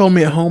you just called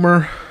me a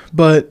homer,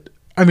 but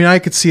I mean, I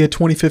could see a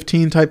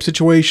 2015 type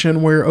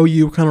situation where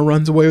OU kind of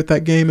runs away with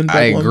that game in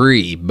I Bedlam.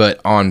 agree, but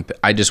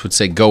I just would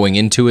say going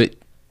into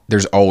it,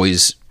 there's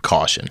always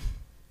caution.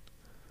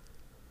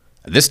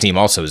 This team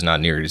also is not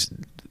near as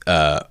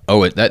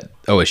that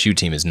OSU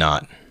team is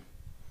not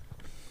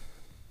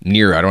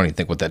near. I don't even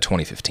think what that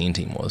 2015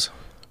 team was.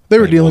 They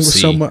were dealing with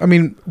so much. I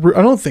mean,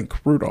 I don't think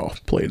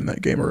Rudolph played in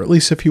that game, or at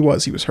least if he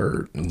was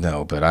hurt.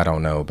 No, but I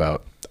don't know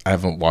about. I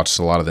haven't watched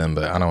a lot of them,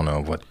 but I don't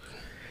know what.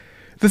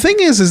 The thing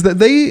is that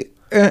they,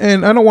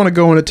 and I don't want to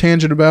go on a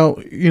tangent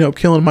about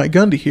killing Mike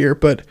Gundy here,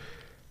 but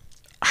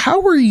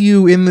how are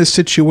you in this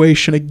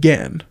situation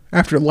again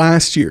after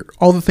last year?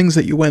 All the things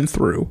that you went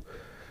through,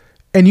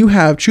 and you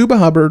have Chuba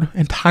Hubbard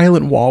and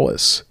Tylan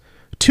Wallace,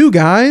 two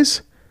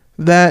guys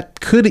that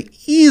could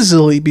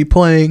easily be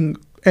playing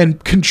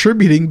and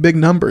contributing big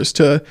numbers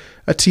to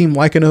a team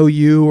like an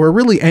OU or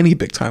really any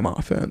big-time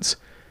offense.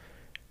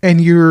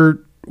 And you're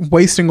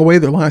wasting away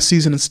their last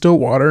season in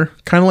Stillwater,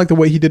 kind of like the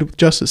way he did with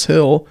Justice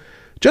Hill.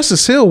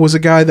 Justice Hill was a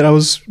guy that I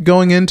was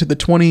going into the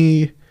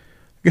I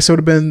guess it would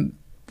have been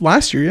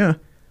last year, yeah,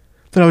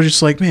 that I was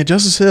just like, man,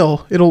 Justice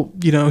Hill,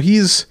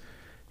 he's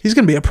going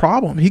to be a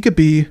problem. He could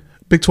be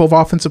Big 12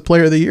 Offensive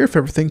Player of the Year if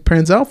everything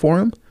pans out for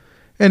him.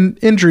 And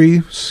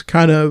injuries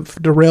kind of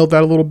derailed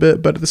that a little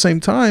bit, but at the same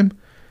time,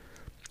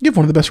 you have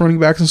one of the best running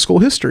backs in school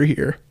history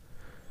here.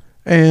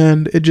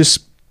 And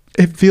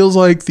it feels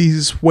like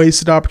these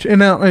wasted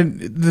opportunities. And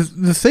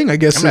the thing, I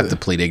guess... I'm going to have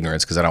to plead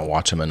ignorance because I don't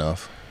watch them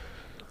enough.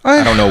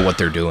 I don't know what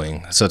they're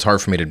doing. So it's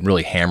hard for me to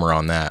really hammer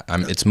on that.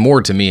 It's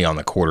more to me on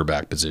the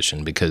quarterback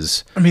position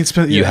because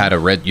you had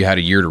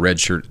a year to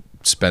redshirt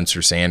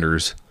Spencer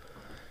Sanders,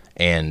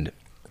 and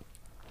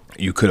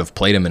you could have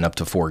played him in up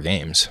to 4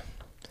 games.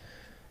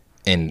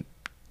 And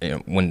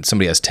when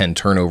somebody has 10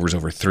 turnovers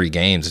over 3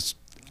 games,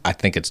 I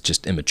think it's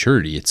just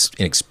immaturity. It's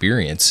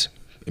inexperience.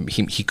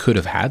 He could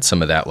have had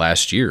some of that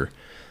last year,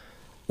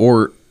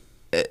 but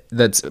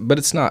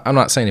it's not. I'm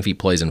not saying if he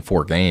plays in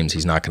 4 games,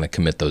 he's not going to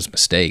commit those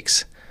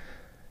mistakes.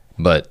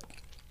 But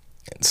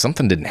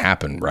something didn't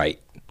happen right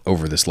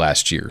over this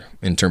last year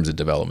in terms of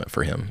development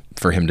for him.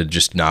 For him to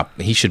just not,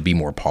 he should be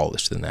more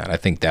polished than that. I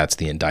think that's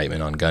the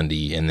indictment on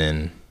Gundy, and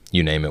then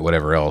you name it,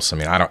 whatever else. I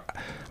mean, I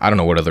don't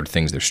know what other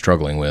things they're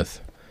struggling with.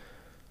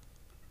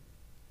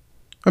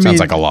 Sounds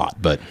like a lot,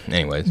 but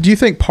anyways. Do you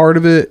think part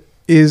of it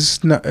is,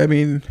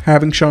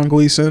 having Sean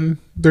Gleason,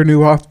 their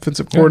new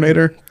offensive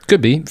coordinator?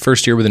 Could be.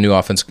 First year with a new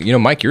offense.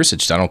 Mike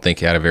Yursich, I don't think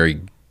he had a very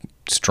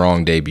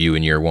strong debut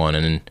in year 1,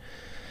 and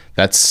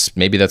that's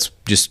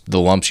just the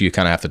lumps you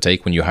kind of have to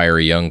take when you hire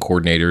a young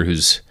coordinator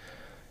who's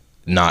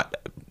kind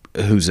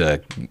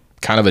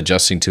of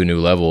adjusting to a new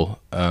level.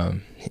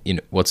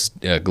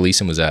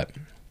 Gleason was at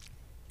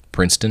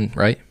Princeton,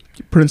 right?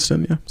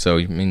 Princeton, yeah. So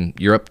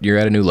you're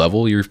at a new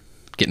level. You're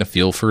getting a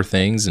feel for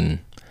things, and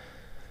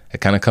it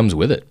kind of comes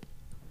with it.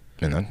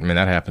 And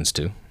that happens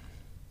too.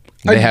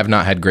 They have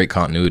not had great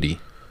continuity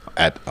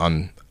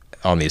on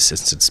the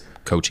assistants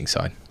coaching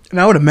side. And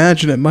I would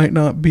imagine it might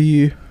not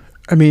be.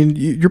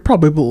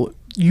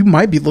 You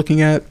might be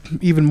looking at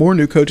even more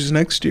new coaches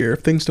next year if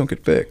things don't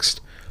get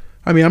fixed.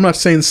 I'm not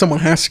saying someone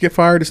has to get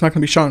fired. It's not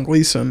going to be Sean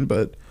Gleason,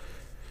 but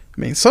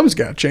something's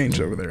got to change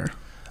over there.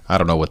 I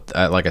don't know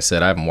like I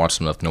said, I haven't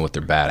watched enough to know what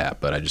they're bad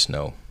at, but I just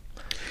know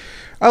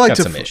I like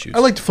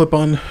to flip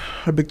on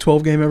a Big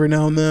 12 game every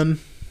now and then.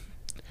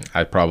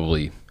 I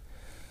probably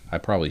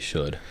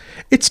should.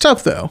 It's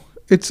tough though.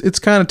 It's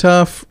kind of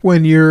tough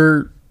when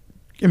you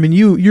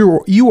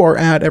are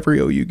at every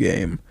OU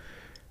game.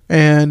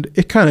 And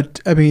it kind of,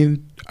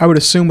 I would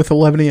assume with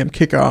 11 a.m.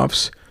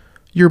 kickoffs,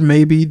 you're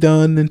maybe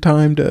done in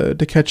time to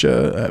catch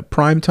a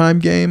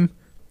primetime game,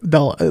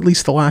 at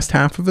least the last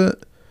half of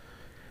it.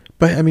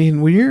 But,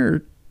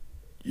 when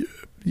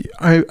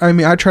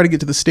I try to get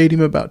to the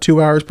stadium about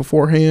 2 hours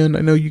beforehand.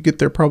 I know you get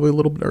there probably a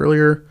little bit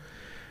earlier.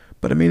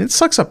 But, it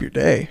sucks up your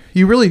day.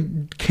 You really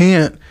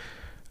can't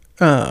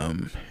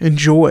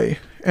enjoy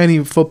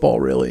any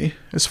football, really,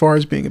 as far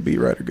as being a beat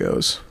writer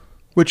goes.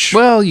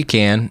 Well, you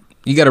can.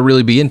 You got to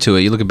really be into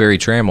it. You look at Barry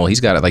Trammell; he's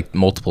got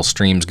multiple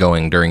streams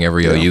going during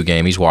every OU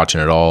game. He's watching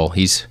it all.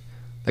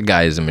 That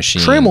guy is a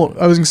machine. Trammell,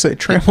 I was gonna say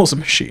Trammell's a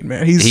machine,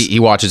 man. He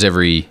watches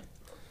every.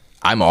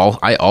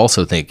 I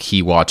also think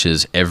he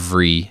watches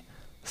every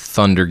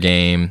Thunder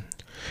game.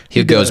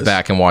 He goes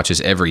back and watches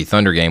every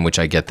Thunder game, which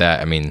I get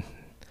that.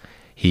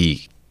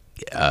 He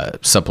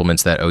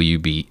supplements that OU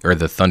beat or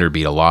the Thunder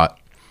beat a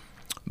lot,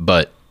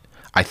 but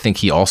I think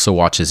he also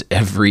watches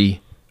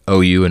every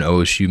OU and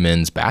OSU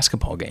men's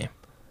basketball game.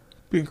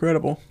 Be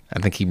incredible. I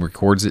think he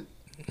records it,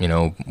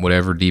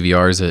 whatever,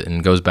 DVRs it,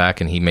 and goes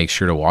back and he makes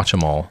sure to watch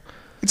them all.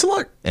 It's a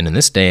lot. And in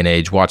this day and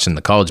age, watching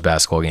the college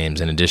basketball games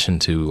in addition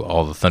to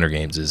all the Thunder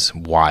games is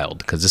wild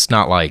because it's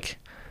not like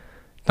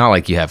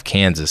you have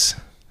Kansas,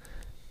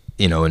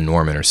 in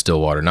Norman or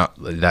Stillwater, not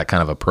that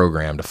kind of a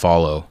program to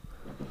follow.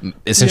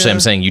 Essentially,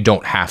 I'm saying you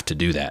don't have to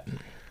do that.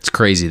 It's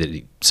crazy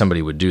that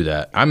somebody would do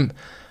that.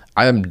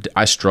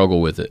 I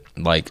struggle with it.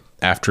 Like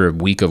after a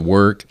week of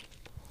work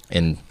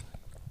and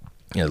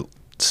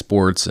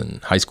sports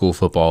and high school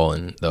football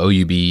and the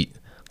OU beat,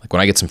 Like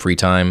when I get some free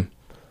time,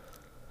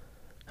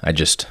 I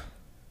just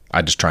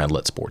try and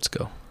let sports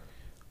go.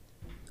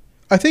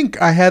 I think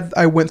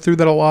I went through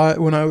that a lot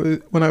when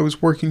I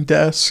was working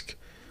desk,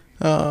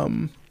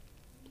 and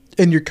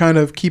you're kind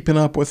of keeping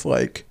up with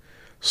like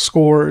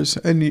scores,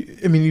 and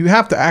you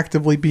have to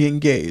actively be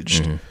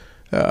engaged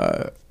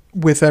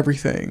with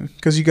everything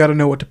because you got to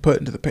know what to put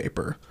into the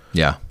paper.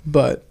 Yeah,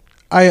 but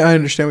I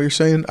understand what you're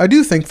saying. I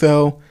do think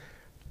though,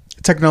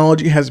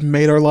 technology has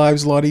made our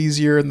lives a lot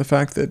easier, and the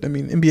fact that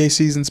NBA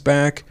season's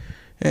back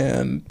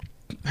and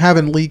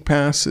having League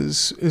Pass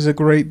is a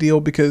great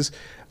deal because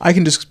I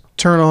can just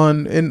turn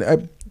on,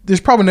 and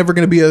there's probably never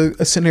going to be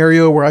a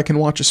scenario where I can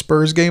watch a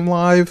Spurs game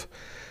live,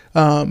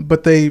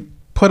 but they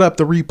put up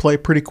the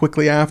replay pretty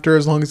quickly after,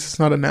 as long as it's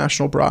not a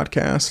national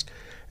broadcast.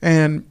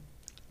 And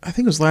I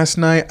think it was last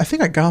night, I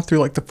think I got through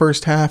like the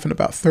first half in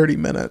about 30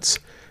 minutes.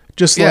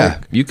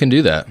 You can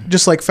do that.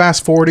 Just like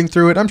fast forwarding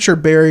through it. I'm sure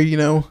Barry,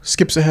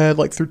 skips ahead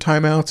like through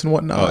timeouts and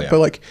whatnot. Oh, yeah. But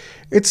like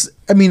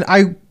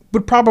I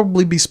would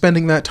probably be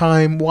spending that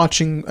time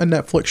watching a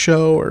Netflix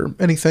show or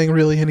anything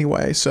really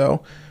anyway.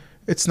 So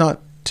it's not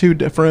too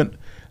different.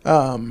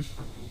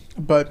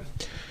 But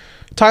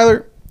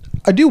Tyler,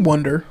 I do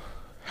wonder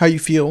how you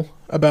feel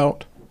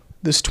about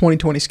this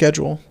 2020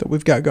 schedule that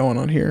we've got going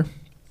on here,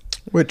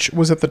 which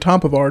was at the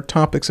top of our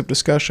topics of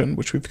discussion,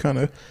 which we've kind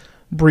of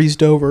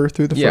breezed over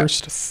through the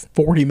first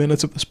 40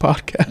 minutes of this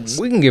podcast.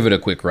 We can give it a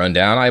quick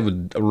rundown. I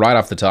would, right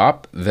off the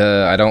top,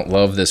 I don't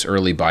love this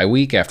early bye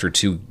week after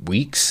 2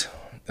 weeks.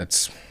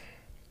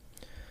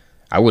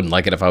 I wouldn't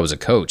like it if I was a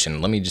coach.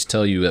 And let me just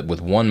tell you that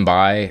with one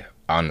bye,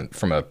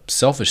 from a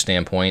selfish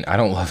standpoint, I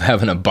don't love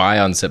having a bye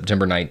on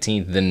September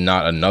 19th, then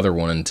not another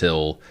one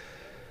until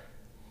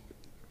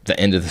the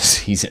end of the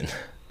season.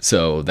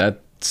 So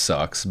that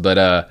sucks.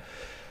 But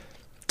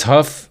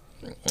tough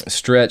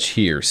stretch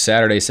here.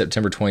 Saturday,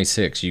 September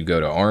 26th, you go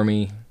to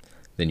Army,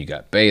 then you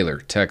got Baylor,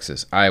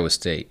 Texas, Iowa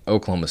State,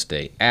 Oklahoma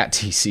State, at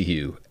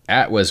TCU,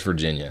 at West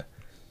Virginia.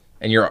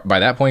 And by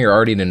that point, you're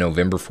already to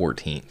November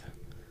 14th.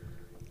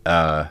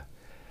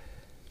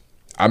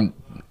 I'm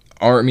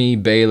Army,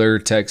 Baylor,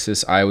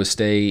 Texas, Iowa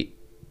State,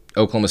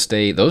 Oklahoma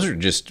State. Those are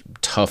just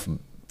tough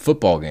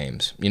football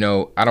games.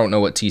 I don't know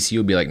what TCU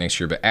will be like next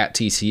year, but at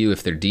TCU,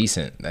 if they're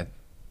decent,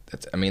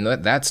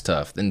 that's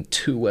tough. Then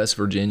to West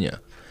Virginia.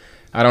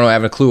 I don't know. I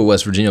have a clue what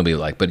West Virginia will be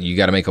like, but you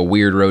got to make a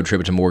weird road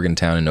trip to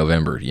Morgantown in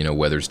November.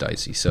 Weather's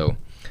dicey. So,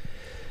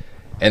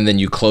 and then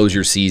you close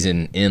your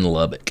season in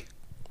Lubbock.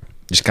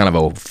 Just kind of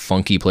a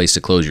funky place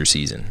to close your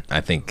season.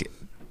 I think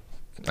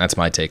that's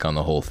my take on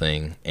the whole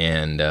thing.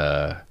 And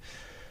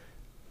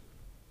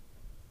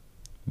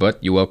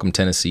but you welcome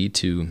Tennessee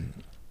to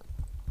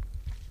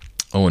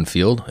Owen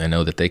Field. I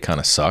know that they kind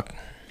of suck,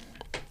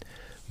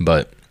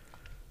 but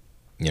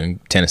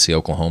Tennessee,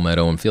 Oklahoma at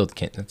Owen Field.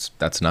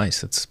 That's nice.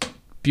 That's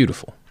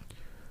beautiful.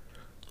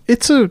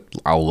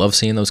 I love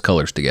seeing those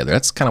colors together.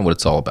 That's kind of what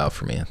it's all about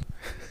for me.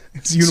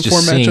 It's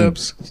uniform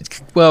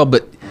matchups. Well,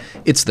 but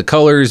it's the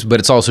colors, but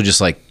it's also just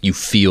like you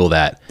feel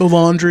that. The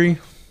laundry,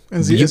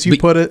 as you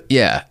put it.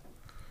 Yeah.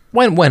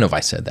 When have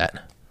I said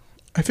that?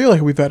 I feel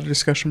like we've had a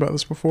discussion about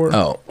this before.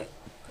 Oh.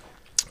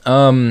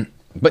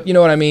 But you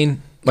know what I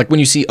mean? Like when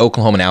you see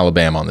Oklahoma and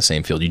Alabama on the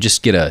same field, you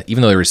just get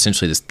even though they're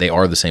essentially they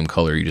are the same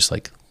color, you're just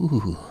like,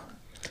 ooh.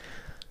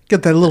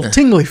 Get that little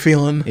tingly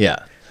feeling.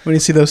 Yeah. When you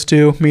see those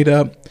two meet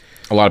up.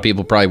 A lot of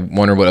people probably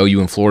wonder what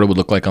OU and Florida would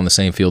look like on the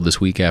same field this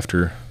week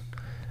after.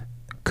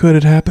 Could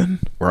it happen?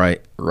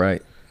 Right.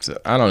 So,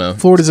 I don't know.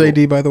 Florida's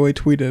AD, by the way,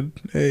 tweeted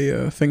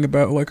a thing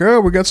about like, oh,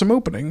 we got some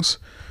openings.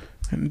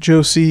 And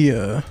Joe C.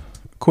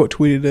 Quote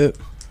tweeted it,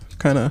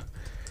 kind of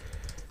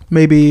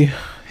maybe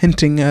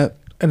hinting at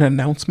an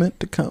announcement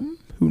to come.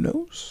 Who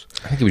knows?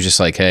 I think it was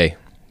just like, hey,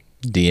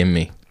 DM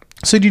me.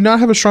 So do you not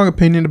have a strong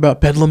opinion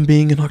about Bedlam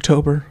being in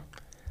October?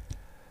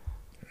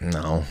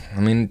 No.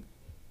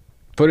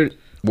 Put it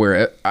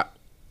where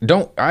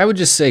I would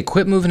just say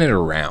quit moving it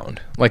around.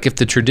 Like if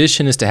the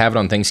tradition is to have it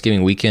on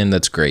Thanksgiving weekend,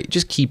 that's great.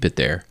 Just keep it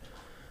there.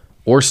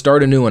 Or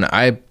start a new one.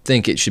 I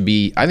think it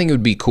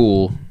would be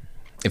cool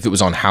if it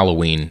was on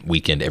Halloween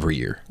weekend every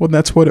year. Well,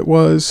 that's what it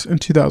was in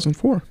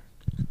 2004.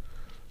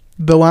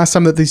 The last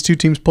time that these two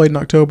teams played in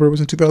October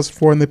was in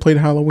 2004, and they played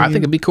Halloween. I think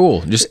it'd be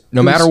cool. Just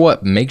no matter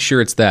what, make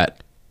sure it's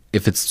that.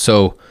 If it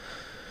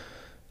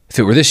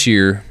were this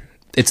year,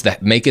 it's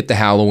that. Make it the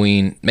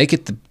Halloween. Make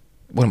it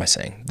what am I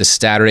saying? The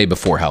Saturday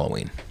before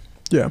Halloween.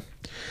 Yeah.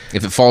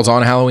 If it falls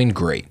on Halloween,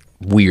 great.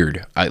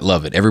 Weird. I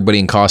love it. Everybody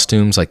in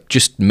costumes. Like,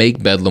 just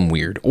make Bedlam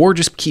weird. Or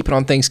just keep it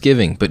on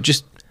Thanksgiving. But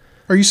just...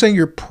 Are you saying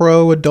you're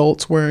pro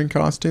adults wearing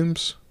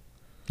costumes?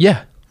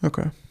 Yeah.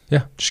 Okay.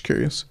 Yeah. Just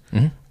curious.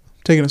 Mm-hmm.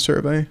 Taking a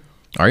survey.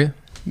 Are you?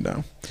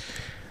 No.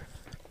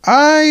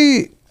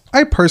 I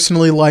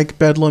personally like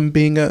Bedlam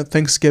being a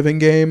Thanksgiving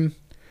game.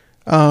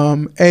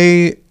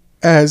 This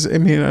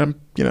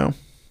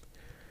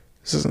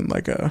isn't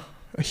like a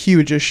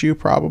huge issue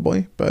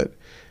probably, but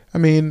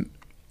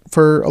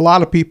for a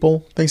lot of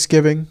people,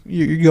 Thanksgiving,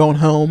 you're going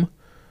home,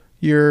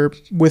 you're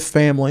with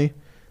family,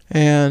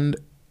 and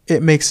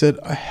it makes it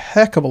a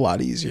heck of a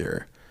lot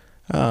easier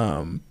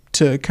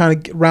to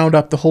kind of round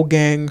up the whole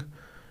gang,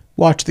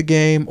 watch the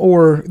game,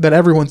 or that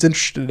everyone's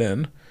interested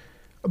in.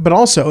 But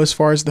also, as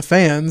far as the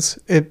fans,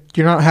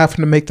 you're not having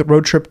to make the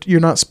road trip. You're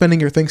not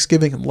spending your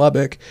Thanksgiving in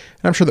Lubbock.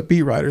 And I'm sure the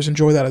beat writers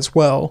enjoy that as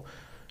well,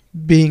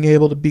 being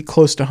able to be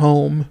close to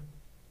home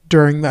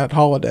during that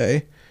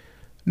holiday.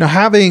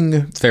 Now,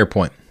 Fair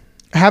point.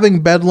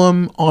 Having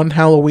Bedlam on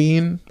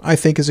Halloween, I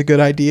think, is a good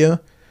idea,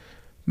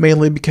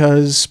 mainly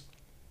because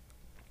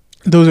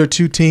those are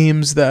two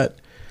teams that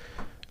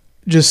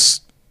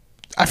just,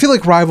 I feel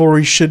like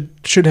rivalry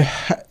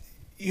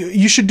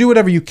you should do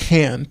whatever you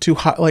can to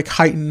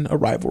heighten a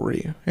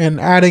rivalry,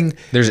 and adding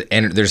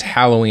there's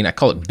Halloween. I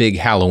call it big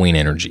Halloween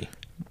energy,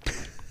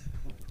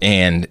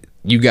 and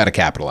you got to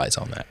capitalize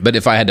on that. But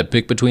if I had to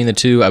pick between the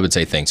two, I would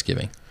say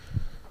Thanksgiving.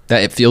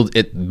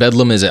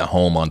 Bedlam is at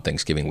home on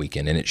Thanksgiving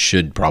weekend, and it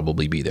should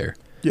probably be there.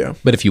 Yeah.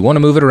 But if you want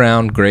to move it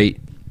around, great.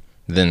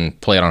 Then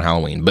play it on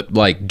Halloween. But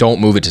don't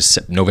move it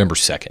to November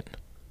 2nd,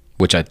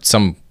 which at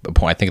some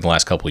point, I think in the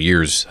last couple of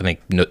years, I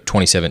think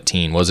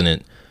 2017, wasn't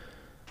it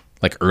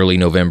like early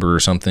November or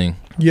something?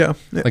 Yeah.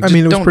 I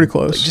mean, it was pretty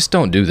close. Just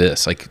don't do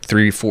this. Like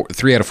 3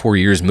 out of 4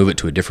 years, move it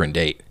to a different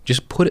date.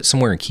 Just put it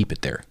somewhere and keep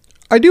it there.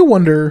 I do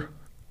wonder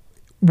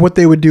what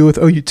they would do with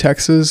OU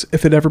Texas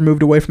if it ever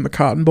moved away from the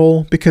Cotton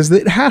Bowl, because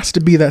it has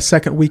to be that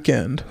second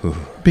weekend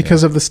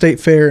because of the state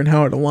fair and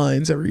how it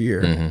aligns every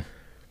year. Mm-hmm.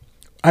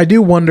 I do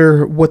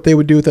wonder what they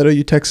would do with that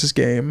OU Texas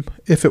game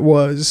if it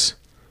was.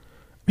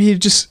 I mean,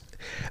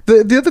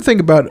 the other thing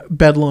about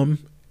Bedlam,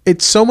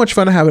 it's so much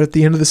fun to have it at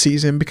the end of the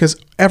season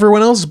because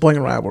everyone else is playing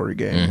a rivalry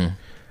game. Mm-hmm.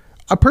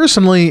 I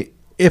personally,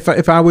 if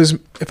I was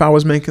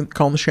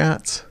calling the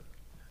shots,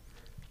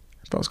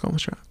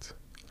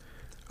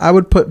 I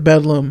would put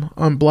Bedlam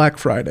on Black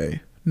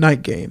Friday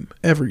night game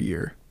every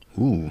year.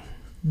 Ooh,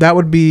 that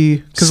would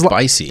be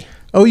spicy.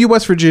 OU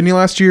West Virginia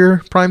last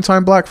year,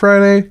 primetime Black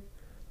Friday,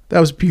 that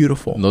was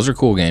beautiful. Those are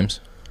cool games.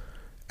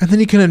 And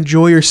then you can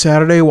enjoy your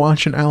Saturday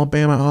watching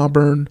Alabama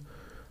Auburn.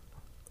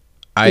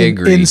 I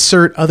agree.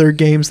 Insert other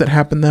games that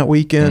happen that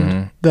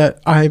weekend that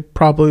I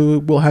probably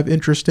will have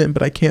interest in,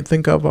 but I can't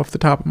think of off the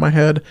top of my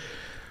head.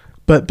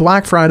 But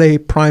Black Friday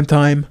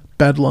primetime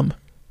Bedlam,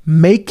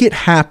 make it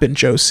happen,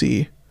 Joe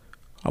C.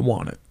 I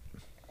want it.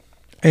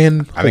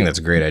 And I think that's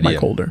a great idea. Mike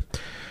Holder.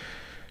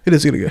 It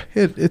is going to go.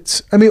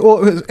 It's, I mean,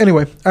 well,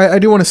 anyway, I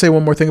do want to say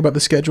one more thing about the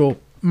schedule.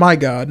 My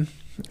God,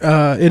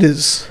 it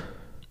is,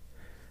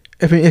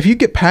 I mean, if you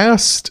get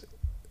past,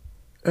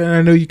 and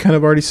I know you kind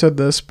of already said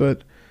this,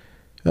 but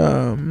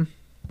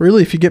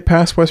really, if you get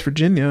past West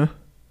Virginia,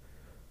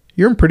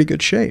 you're in pretty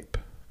good shape.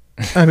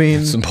 I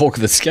mean, it's the bulk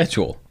of the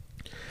schedule.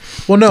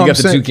 Well, no, you got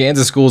the two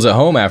Kansas schools at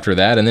home after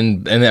that, and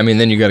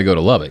then you got to go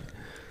to Lubbock.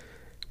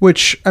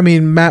 Which, I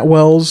mean, Matt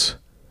Wells,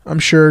 I'm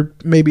sure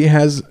maybe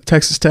has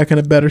Texas Tech in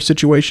a better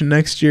situation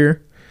next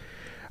year.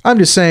 I'm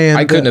just saying.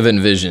 I couldn't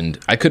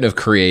have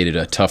created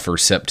a tougher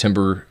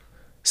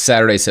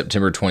Saturday,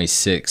 September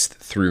 26th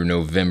through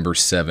November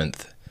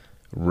 7th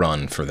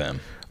run for them.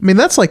 I mean,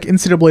 that's like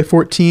NCAA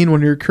 14 when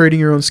you're creating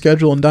your own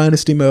schedule in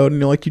dynasty mode,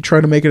 and you try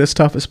to make it as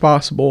tough as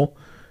possible,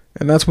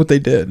 and that's what they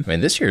did. I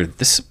mean, this year,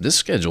 this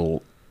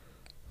schedule,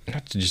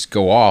 not to just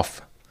go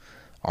off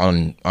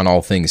on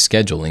all things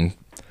scheduling,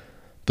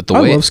 but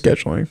I love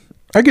scheduling.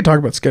 I could talk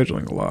about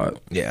scheduling a lot.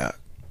 Yeah,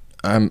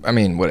 I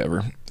mean,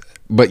 whatever.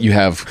 But you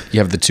have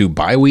the 2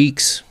 bye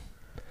weeks.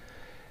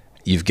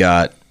 You've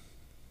got.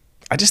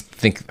 I just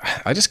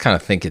kind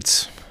of think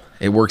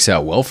it works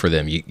out well for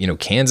them. You know,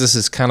 Kansas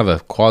is kind of a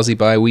quasi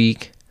bye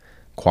week.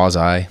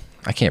 I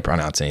can't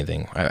pronounce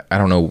anything. I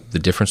don't know the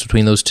difference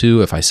between those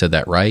two. If I said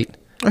that right,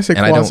 I say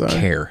and quasi. I don't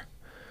care,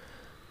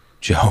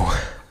 Joe.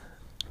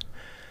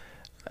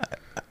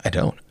 I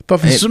don't.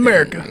 But this is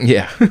America.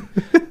 Yeah.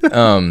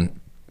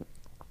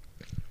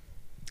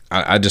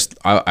 I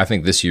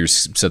think this year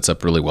sets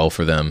up really well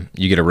for them.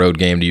 You get a road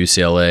game to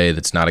UCLA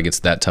that's not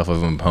against that tough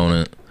of an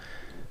opponent,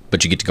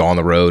 but you get to go on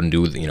the road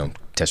and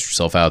test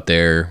yourself out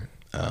there.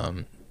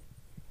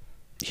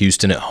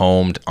 Houston at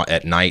home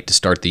at night to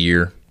start the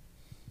year.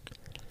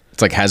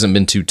 It's like hasn't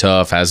been too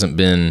tough.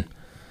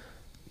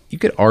 You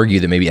could argue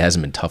that maybe it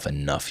hasn't been tough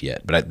enough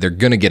yet, but they're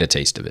going to get a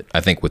taste of it.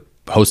 I think with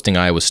hosting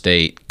Iowa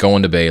State,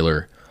 going to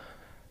Baylor,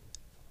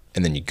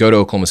 and then you go to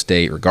Oklahoma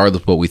State,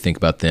 regardless of what we think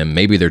about them.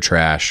 Maybe they're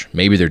trash.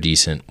 Maybe they're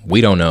decent. We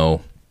don't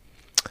know.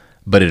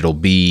 But it'll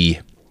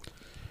be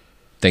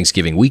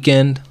Thanksgiving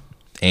weekend,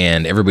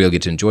 and everybody will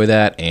get to enjoy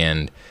that,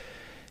 and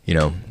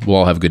we'll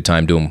all have a good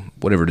time doing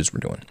whatever it is we're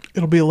doing.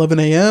 It'll be 11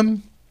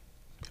 a.m.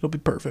 It'll be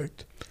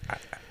perfect.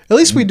 At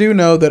least we do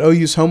know that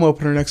OU's home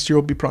opener next year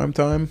will be prime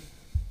time.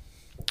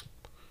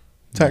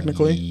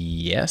 Technically.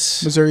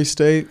 Yes. Missouri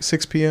State,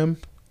 6 p.m.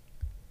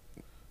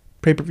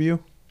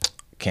 Pay-per-view.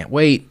 Can't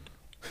wait.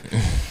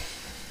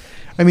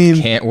 I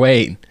mean, can't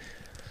wait.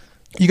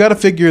 You got to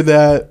figure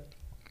that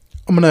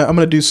I'm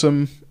gonna do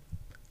some.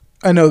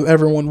 I know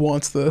everyone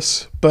wants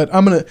this, but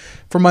I'm gonna,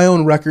 for my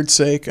own record's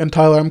sake, and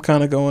Tyler, I'm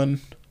kind of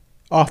going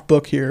off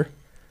book here.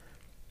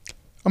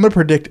 I'm gonna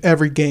predict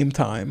every game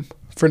time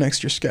for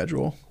next year's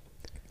schedule,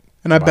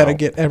 and I bet I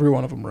get every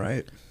one of them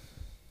right.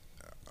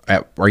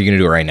 Are you going to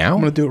do it right now?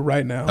 I'm going to do it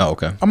right now. Oh,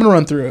 okay. I'm going to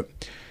run through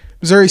it.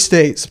 Missouri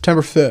State,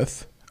 September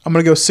 5th. I'm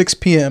going to go 6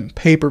 p.m.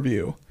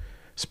 pay-per-view.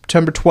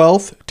 September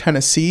 12th,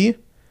 Tennessee.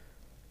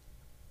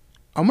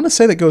 I'm going to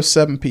say that goes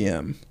 7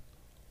 p.m.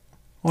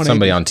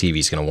 Somebody on TV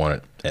is going to want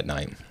it at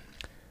night.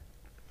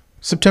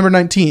 September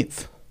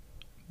 19th,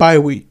 bye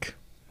week.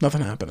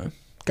 Nothing happening.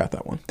 Got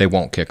that one. They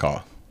won't kick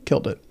off.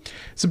 Killed it.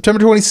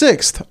 September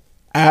 26th,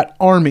 at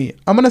Army.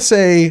 I'm going to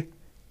say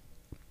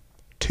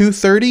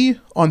 2:30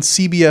 on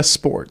CBS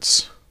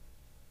Sports.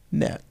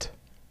 Net.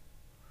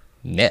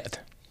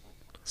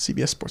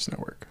 CBS Sports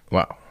Network.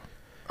 Wow.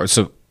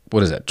 So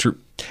what is that? True.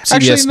 CBS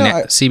Actually,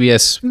 no,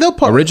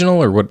 CBS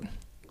original or what?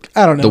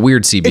 I don't know. The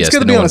weird CBS it's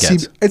gonna that be no on one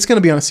gets. It's going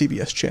to be on a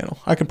CBS channel.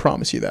 I can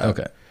promise you that.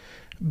 Okay.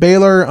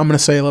 Baylor, I'm going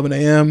to say 11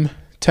 a.m.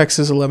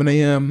 Texas, 11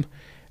 a.m.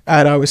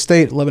 At Iowa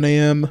State, 11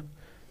 a.m.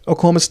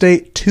 Oklahoma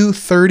State,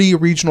 2:30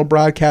 regional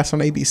broadcast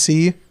on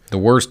ABC. The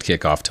worst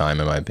kickoff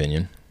time, in my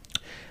opinion.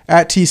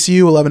 At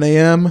TCU, 11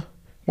 a.m.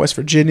 West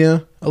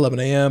Virginia, 11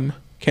 a.m.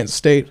 Kansas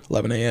State,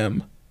 11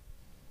 a.m.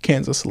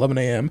 Kansas, 11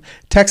 a.m.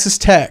 Texas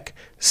Tech,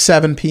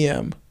 7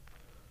 p.m.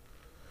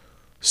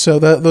 So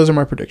those are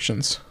my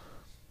predictions.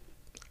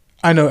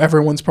 I know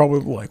everyone's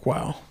probably like,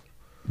 wow.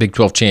 Big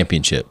 12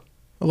 championship.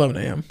 11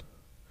 a.m.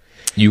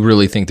 You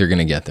really think they're going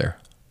to get there?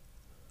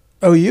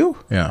 OU?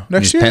 Yeah.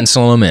 Next You're year?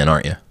 penciling them in,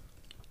 aren't you?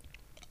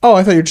 Oh,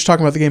 I thought you were just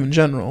talking about the game in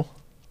general.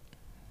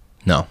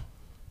 No.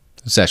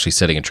 It's actually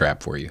setting a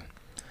trap for you.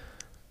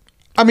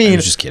 I mean, I'm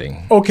just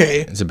kidding.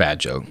 Okay. It's a bad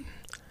joke.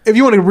 If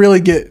you want to really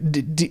get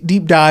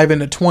deep dive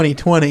into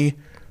 2020,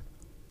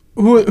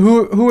 who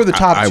are the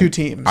top two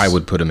teams? I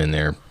would put them in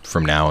there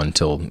from now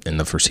until in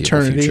the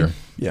foreseeable future.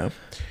 Yeah.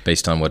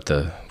 Based on what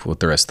the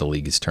rest of the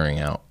league is turning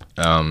out.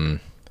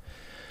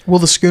 Will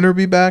the Schooner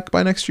be back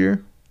by next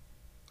year?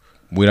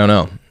 We don't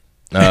know.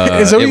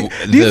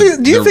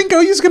 Do you think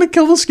OU's going to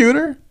kill the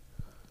Schooner?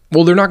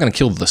 Well, they're not going to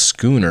kill the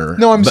Schooner.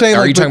 No, I'm saying.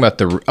 Are you talking about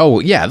the?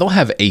 Oh, yeah, they'll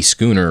have a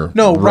Schooner.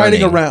 No,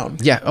 running riding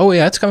around. Yeah. Oh,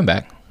 yeah, it's coming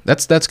back.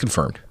 That's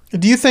confirmed.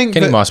 Do you think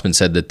Kenny Mossman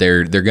said that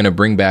they're going to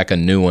bring back a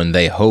new one?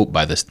 They hope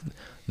by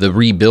the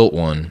rebuilt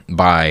one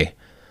by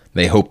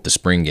they hope the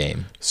spring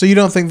game. So you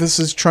don't think this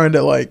is trying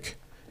to like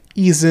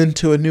ease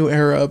into a new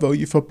era of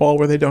OU football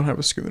where they don't have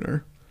a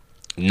Schooner?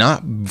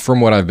 Not from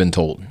what I've been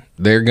told.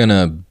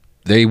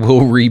 They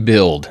will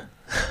rebuild.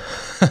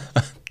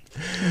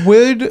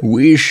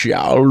 We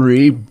shall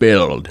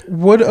rebuild.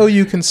 Would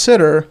OU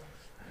consider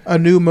a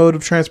new mode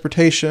of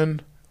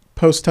transportation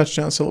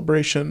post-touchdown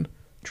celebration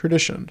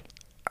tradition?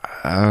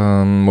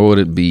 What would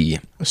it be?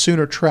 A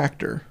Sooner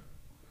tractor.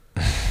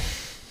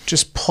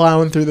 Just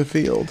plowing through the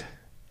field.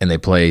 And they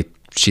play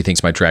She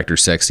Thinks My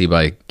Tractor's Sexy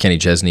by Kenny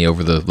Chesney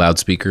over the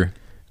loudspeaker.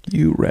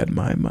 You read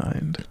my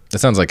mind. That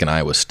sounds like an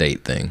Iowa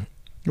State thing.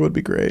 It would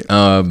be great.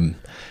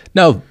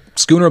 No,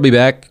 Schooner will be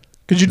back.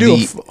 Could you do a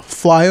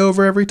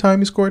flyover every time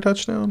you score a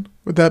touchdown?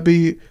 Would that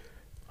be...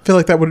 I feel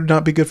like that would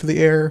not be good for the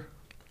air.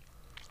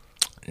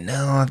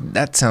 No,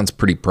 that sounds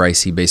pretty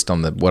pricey based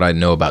on what I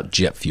know about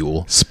jet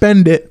fuel.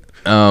 Spend it.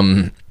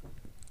 I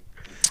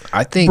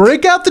think...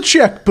 Break out the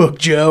checkbook,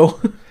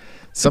 Joe.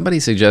 Somebody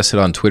suggested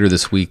on Twitter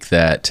this week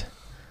that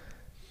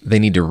they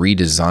need to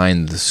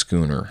redesign the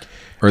Schooner.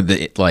 Or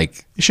it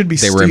should be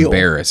they steel. were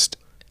embarrassed.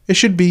 It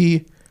should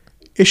be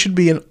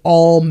an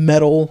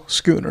all-metal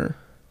Schooner.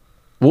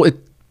 Well,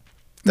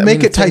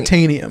 Make it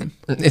titanium.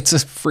 It's a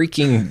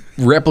freaking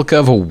replica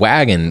of a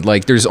wagon.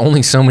 Like, there's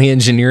only so many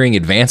engineering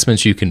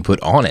advancements you can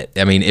put on it.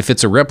 I mean, if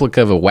it's a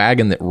replica of a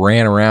wagon that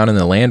ran around in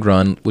the land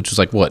run, which was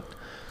like, what,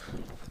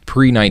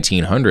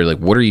 pre-1900, like,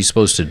 what are you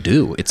supposed to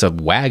do? It's a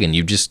wagon.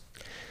 You just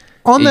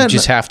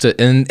have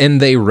to, and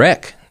they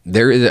wreck.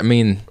 I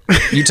mean,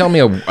 you tell me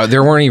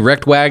there weren't any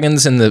wrecked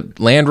wagons in the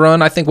land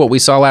run? I think what we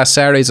saw last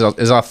Saturday is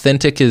as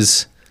authentic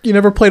as... You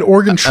never played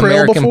Oregon Trail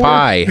American before?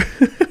 Pie.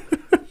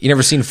 You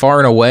never seen Far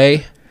and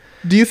Away?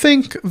 Do you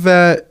think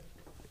that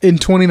in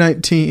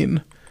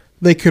 2019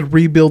 they could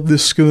rebuild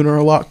this Schooner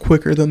a lot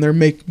quicker than they're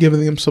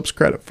giving themselves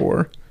credit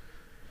for?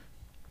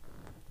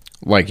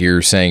 Like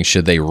you're saying,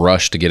 should they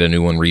rush to get a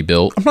new one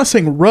rebuilt? I'm not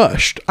saying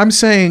rushed. I'm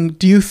saying,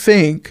 do you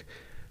think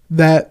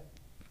that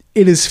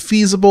it is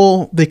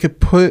feasible they could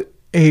put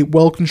a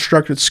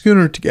well-constructed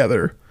Schooner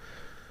together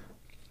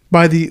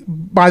by the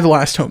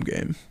last home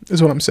game,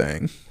 is what I'm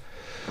saying.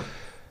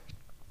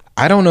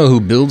 I don't know who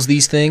builds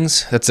these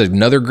things. That's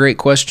another great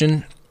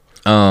question.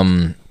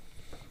 Do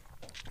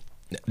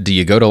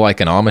you go to like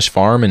an Amish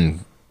farm in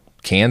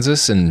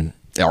Kansas and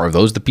are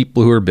those the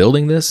people who are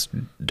building this?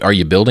 Are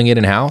you building it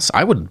in-house?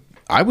 I would,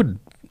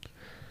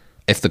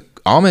 if the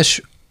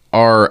Amish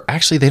are,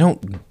 actually they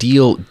don't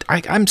deal,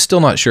 I'm still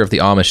not sure if the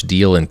Amish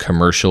deal in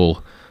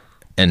commercial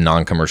and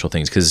non-commercial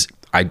things, because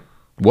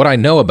what I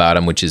know about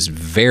them, which is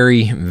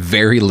very,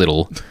 very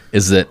little,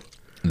 is that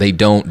they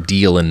don't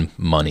deal in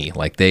money.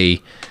 Like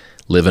they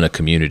live in a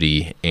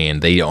community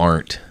and they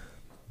aren't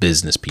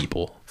business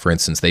people. For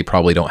instance, they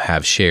probably don't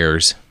have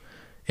shares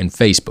in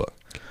Facebook.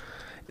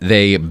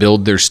 They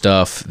build their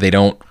stuff. They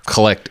don't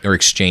collect or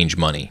exchange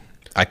money.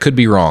 I could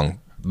be wrong,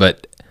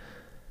 but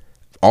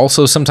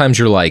also sometimes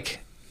you're like,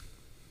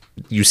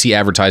 you see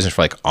advertisements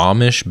for like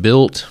Amish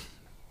built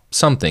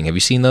something. Have you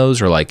seen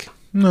those? Or like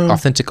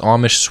authentic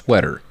Amish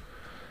sweater?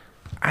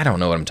 I don't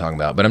know what I'm talking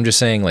about, but I'm just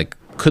saying, like,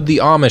 could the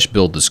Amish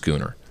build the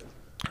Schooner?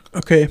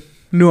 Okay,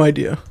 no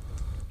idea.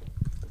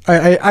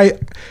 I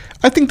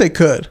think they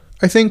could.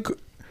 I think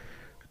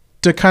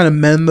to kind of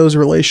mend those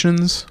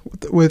relations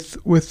with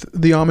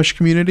the Amish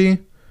community.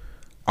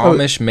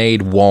 Amish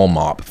made wall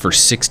mop for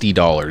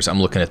 $60.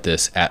 I'm looking at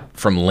this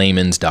from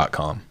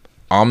layman's.com.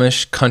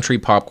 Amish country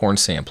popcorn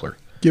sampler.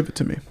 Give it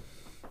to me.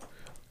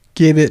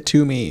 Give it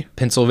to me.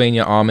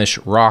 Pennsylvania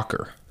Amish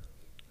rocker.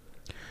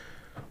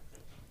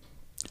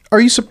 Are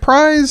you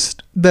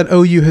surprised that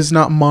OU has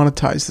not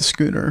monetized the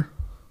Schooner?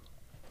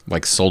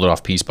 Like sold it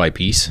off piece by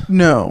piece?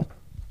 No.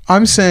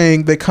 I'm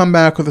saying they come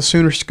back with a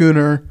Sooner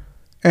Schooner,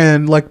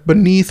 and like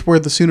beneath where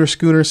the Sooner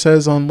Schooner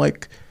says on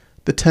like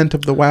the tent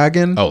of the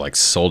wagon. Oh, like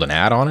sold an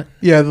ad on it?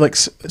 Yeah, like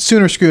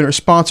Sooner Schooner,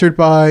 sponsored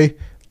by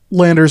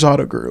Landers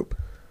Auto Group.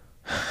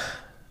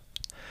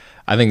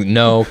 I think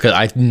no, because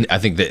I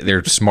think that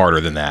they're smarter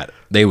than that.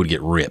 They would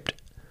get ripped.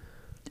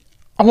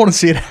 I want to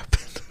see it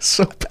happen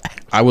so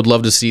bad. I would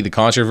love to see the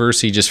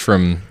controversy just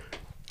from...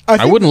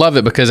 I wouldn't love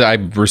it because I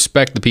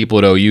respect the people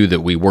at OU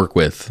that we work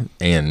with,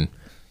 and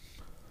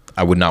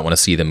I would not want to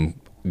see them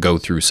go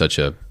through such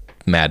a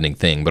maddening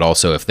thing. But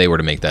also, if they were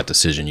to make that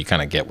decision, you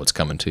kind of get what's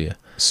coming to you.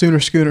 Sooner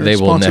Schooner,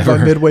 sponsored by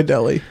Midway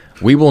Deli.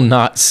 We will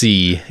not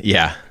see...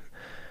 Yeah.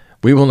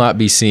 We will not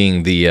be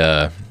seeing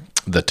the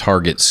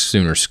Target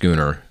Sooner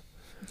Schooner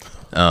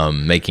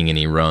making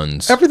any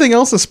runs. Everything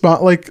else is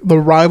spot like the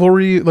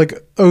rivalry, like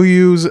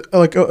OU's,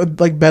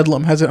 like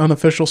Bedlam has an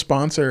unofficial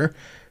sponsor,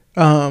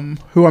 who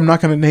I'm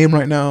not going to name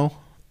right now.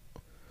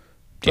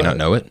 Do you not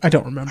know it? I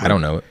don't remember. I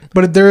don't know it.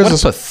 But there is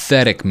what a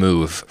pathetic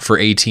move for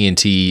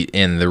AT&T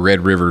and the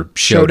Red River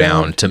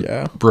Showdown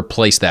to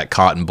replace that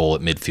Cotton Bowl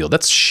at midfield.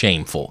 That's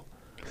shameful.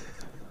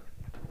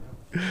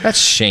 That's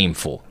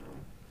shameful.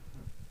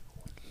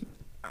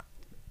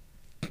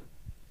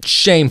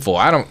 Shameful.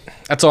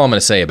 That's all I'm going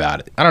to say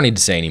about it. I don't need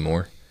to say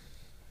anymore.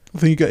 I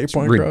think you got your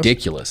point across.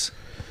 Ridiculous.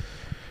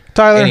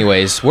 Tyler.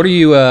 Anyways, what are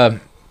you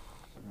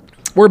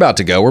we're about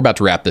to go. We're about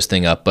to wrap this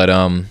thing up, but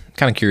kind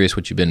of curious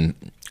what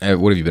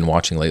have you been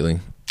watching lately?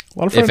 A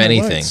lot of Friday if Night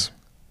anything. Lights.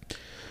 A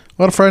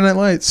lot of Friday Night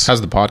Lights. How's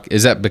the podcast?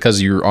 Is that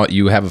because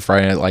you have a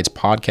Friday Night Lights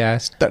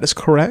podcast? That is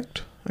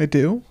correct. I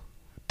do.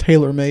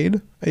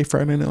 Tailor-made a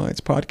Friday Night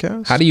Lights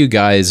podcast. How do you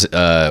guys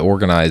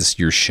organize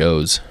your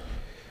shows?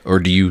 Or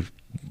do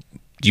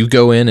you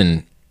go in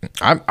and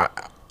I'm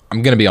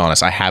going to be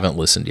honest, I haven't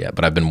listened yet,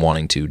 but I've been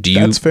wanting to.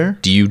 That's fair.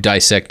 Do you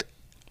dissect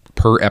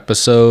per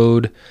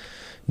episode?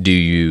 What do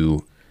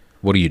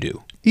you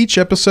do? Each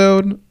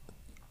episode,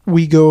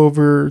 we go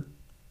over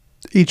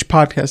each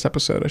podcast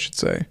episode, I should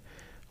say.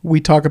 We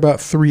talk about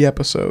 3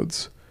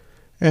 episodes.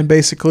 And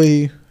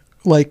basically,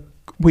 like,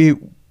 we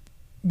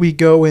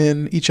go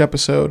in each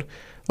episode.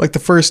 Like the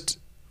first,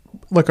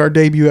 like our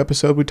debut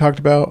episode, we talked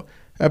about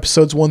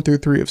episodes 1 through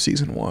 3 of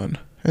season 1.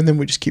 And then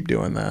we just keep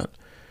doing that.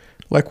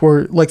 Like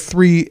we're like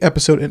 3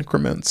 episode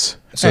increments.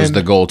 So is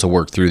the goal to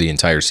work through the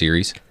entire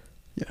series?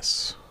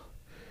 Yes.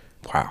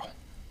 Wow.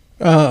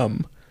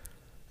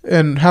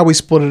 And how we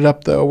split it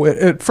up though.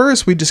 At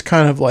first we just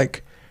kind of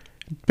like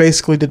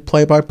basically did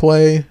play by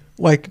play.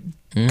 Like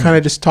kind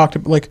of just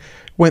talked, like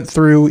went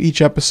through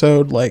each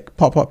episode, like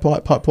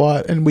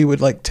plot. And we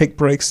would like take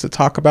breaks to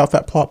talk about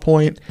that plot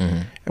point.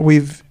 Mm-hmm. And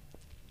we've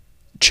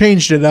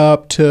changed it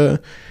up to...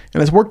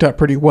 And it's worked out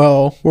pretty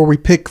well, where we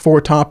pick 4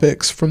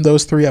 topics from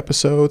those 3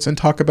 episodes and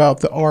talk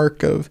about the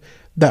arc of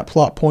that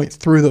plot point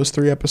through those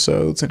 3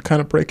 episodes and kind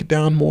of break it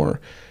down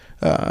more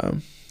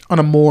on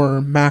a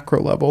more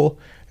macro level,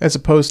 as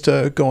opposed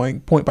to going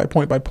point by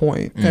point by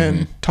point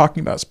and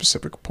talking about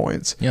specific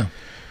points. Yeah.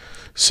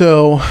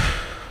 So,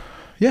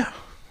 yeah,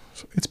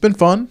 it's been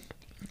fun.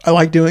 I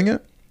like doing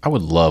it. I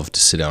would love to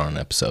sit down on an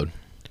episode.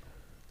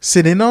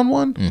 Sit in on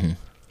one? Mm-hmm.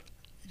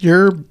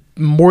 You're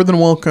more than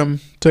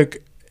welcome to...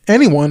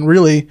 Anyone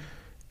really,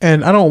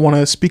 and I don't want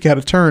to speak out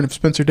of turn if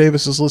Spencer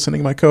Davis is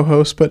listening, my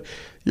co-host, but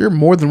you're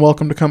more than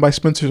welcome to come by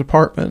Spencer's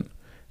apartment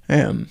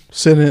and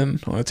sit in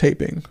on a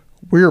taping.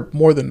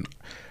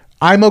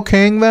 I'm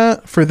okaying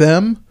that for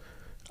them.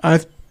 I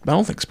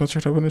don't think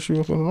Spencer'd have an issue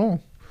with it at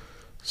all.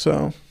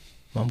 So,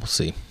 well, we'll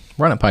see.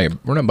 Run it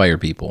by your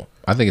people.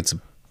 I think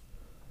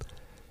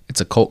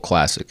it's a cult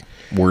classic,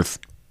 worth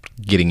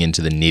getting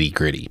into the nitty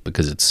gritty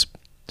because it's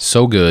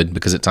so good.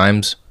 Because at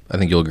times, I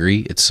think you'll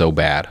agree, it's so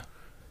bad.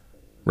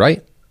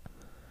 Right?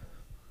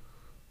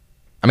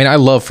 I mean, I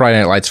love Friday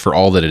Night Lights for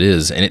all that it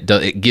is, and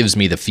it gives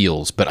me the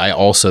feels. But I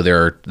also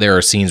there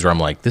are scenes where I'm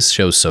like, this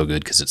show's so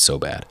good because it's so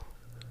bad.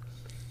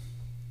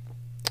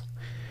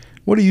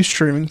 What are you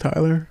streaming,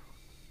 Tyler?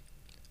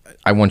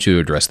 I want you to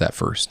address that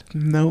first.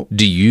 No.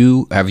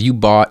 Have you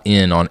bought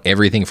in on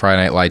everything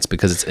Friday Night Lights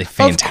because it's a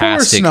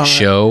fantastic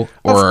show?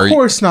 Or of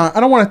course not. I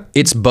don't want to.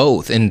 It's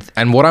both,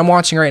 and what I'm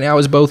watching right now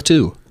is both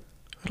too.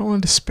 I don't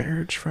want to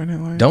disparage Friday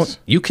Night Lights.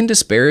 You can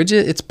disparage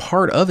it. It's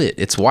part of it.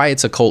 It's why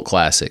it's a cult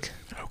classic.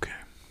 Okay.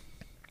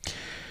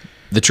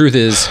 The truth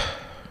is,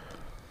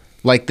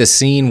 Like the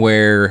scene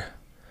where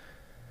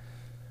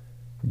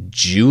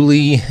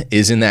Julie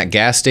is in that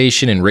gas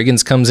station and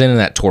Riggins comes in and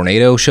that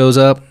tornado shows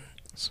up.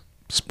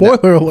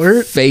 Spoiler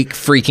alert. Fake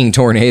freaking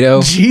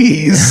tornado.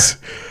 Jeez.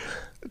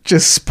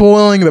 Just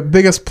spoiling the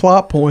biggest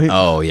plot point.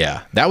 Oh,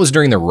 yeah. That was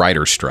during the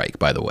writer's strike,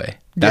 by the way.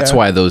 That's Yeah.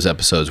 why those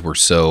episodes were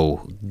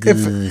so...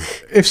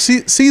 If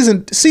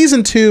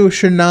season 2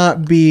 should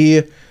not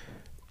be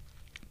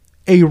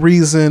a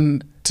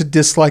reason to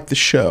dislike the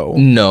show.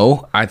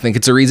 No, I think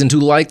it's a reason to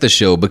like the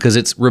show because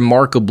it's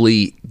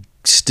remarkably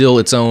still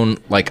its own,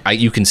 like,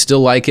 you can still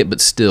like it, but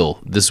still,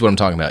 this is what I'm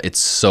talking about. It's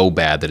so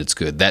bad that it's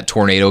good. That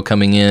tornado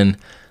coming in,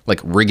 like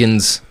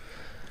Riggins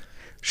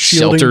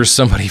Shielding shelters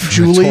somebody from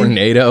Julie. a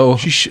tornado.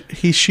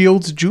 He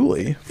shields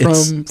Julie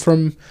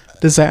from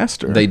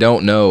disaster. They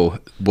don't know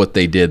what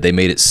they did. They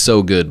made it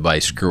so good by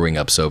screwing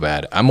up so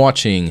bad. I'm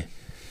watching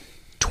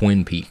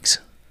Twin Peaks.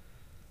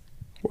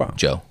 Wow.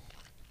 Joe,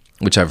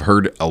 which I've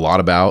heard a lot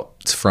about.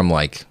 It's from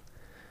like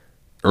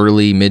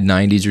early mid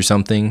 90s or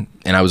something.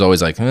 And I was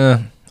always like,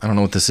 I don't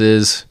know what this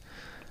is.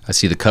 I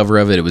see the cover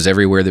of it. It was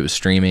everywhere that was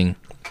streaming.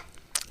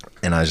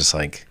 And I was just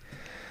like,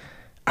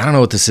 I don't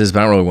know what this is, but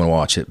I don't really want to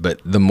watch it. But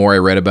the more I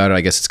read about it,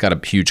 I guess it's got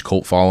a huge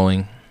cult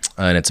following.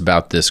 And it's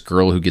about this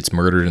girl who gets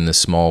murdered in this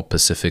small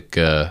Pacific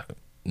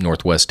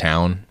Northwest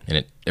town.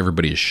 And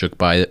everybody is shook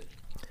by it.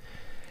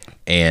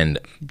 And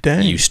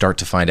Dang. you start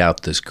to find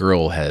out this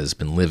girl has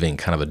been living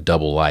kind of a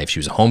double life. She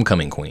was a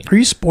homecoming queen. Are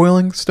you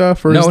spoiling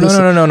stuff? Or No.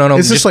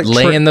 Is this like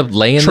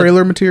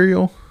trailer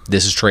material?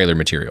 This is trailer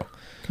material.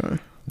 Okay.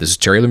 This is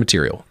trailer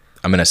material.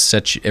 I'm going to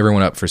set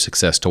everyone up for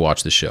success to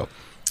watch this show.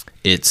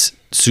 It's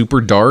super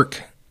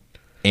dark,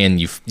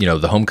 and you know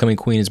the homecoming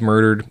queen is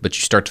murdered, but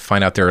you start to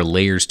find out there are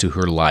layers to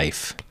her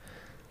life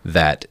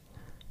that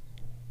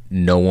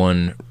no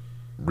one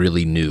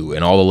really knew,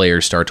 and all the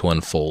layers start to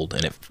unfold,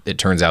 and it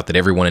turns out that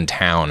everyone in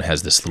town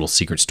has this little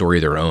secret story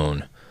of their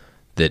own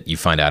that you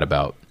find out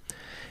about.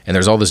 And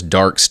there's all this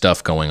dark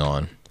stuff going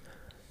on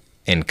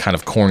and kind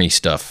of corny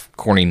stuff,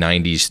 corny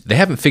 90s. They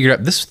haven't figured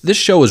out this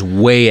show is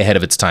way ahead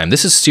of its time.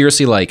 This is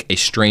seriously like a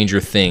Stranger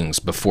Things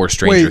before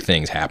Stranger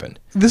Things happened.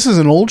 This is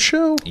an old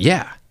show?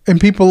 Yeah.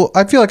 And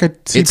I feel like I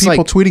see people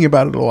like, tweeting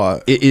about it a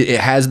lot.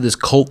 It has this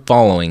cult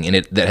following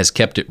and that has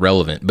kept it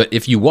relevant. But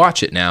if you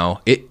watch it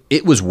now,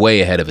 it was way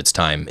ahead of its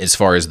time as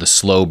far as the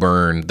slow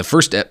burn.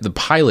 The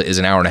pilot is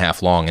an hour and a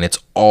half long, and it's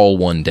all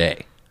one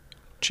day.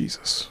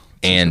 Jesus.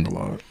 And a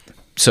lot.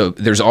 So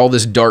there's all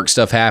this dark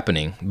stuff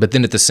happening, but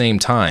then at the same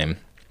time,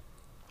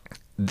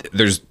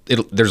 there's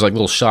like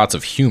little shots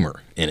of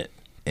humor in it.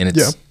 And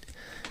it's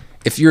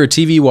if you're a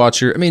TV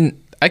watcher, I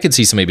mean, I could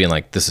see somebody being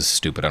like, "This is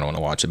stupid. I don't want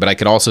to watch it." But I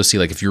could also see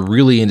like if you're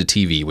really into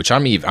TV, which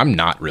I'm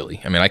not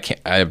really. I mean, I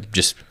can't. I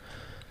just.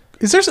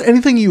 Is there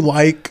anything you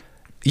like?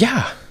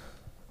 Yeah.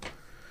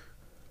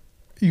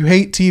 You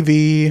hate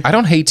TV. I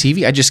don't hate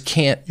TV. I just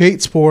can't. You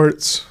hate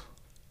sports.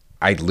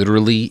 I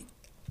literally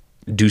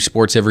do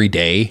sports every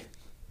day.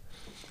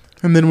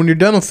 And then when you're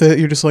done with it,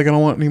 you're just like, I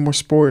don't want any more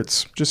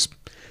sports. Just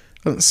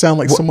doesn't sound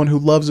like someone who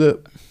loves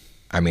it.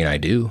 I mean, I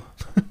do.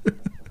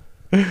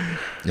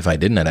 If I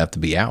didn't, I'd have to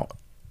be out.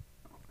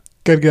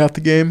 Gotta get out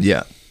the game.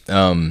 Yeah.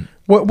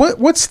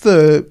 What's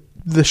the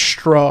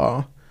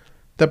straw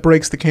that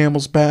breaks the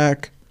camel's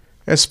back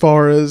as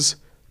far as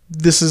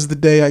this is the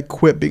day I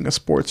quit being a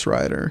sports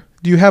writer?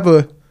 Do you have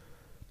a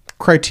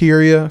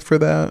criteria for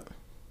that?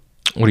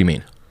 What do you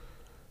mean?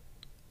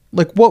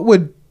 Like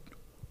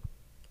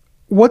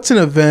what's an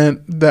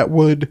event that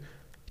would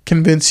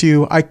convince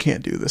you I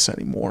can't do this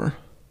anymore?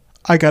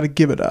 I got to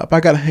give it up.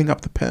 I got to hang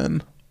up the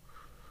pen.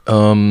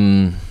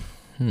 I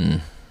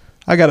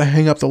got to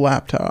hang up the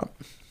laptop.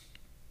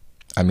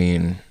 I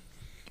mean,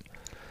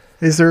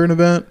 is there an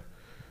event?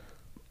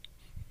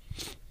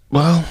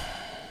 Well,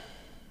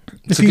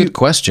 it's a good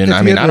question.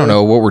 I mean, I don't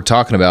know what we're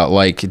talking about.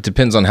 Like, it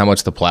depends on how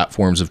much the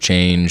platforms have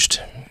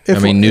changed. I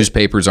mean,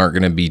 newspapers aren't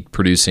going to be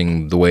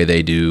producing the way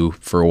they do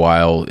for a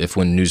while.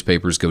 When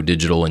newspapers go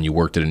digital and you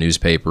worked at a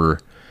newspaper,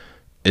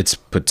 it's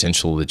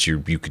potential that you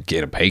could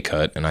get a pay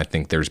cut. And I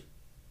think there's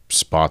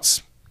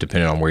spots,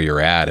 depending on where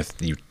you're at, if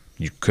you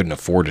couldn't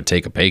afford to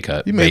take a pay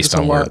cut based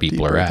on where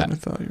people are at. I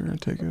thought you were going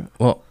to take it.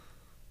 Well,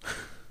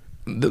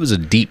 that was a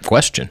deep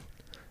question.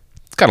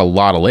 It's got a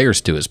lot of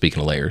layers to it,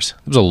 speaking of layers.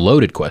 It was a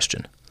loaded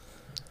question.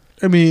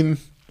 I mean,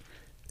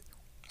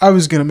 I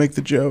was going to make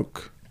the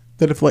joke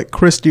that if like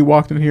Christy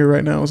walked in here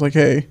right now and was like,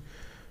 hey,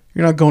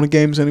 you're not going to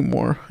games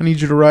anymore. I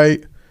need you to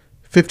write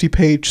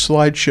 50-page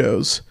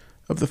slideshows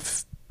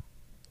of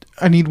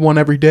I need one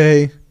every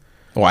day.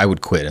 Well, I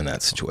would quit in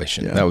that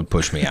situation. Yeah. That would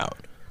push me out.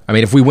 I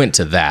mean, if we went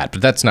to that,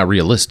 but that's not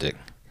realistic.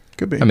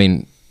 Could be. I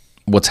mean,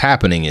 what's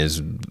happening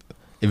is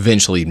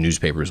eventually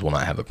newspapers will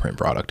not have a print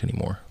product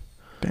anymore.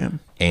 Damn.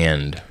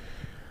 And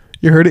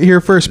you heard it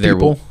here first,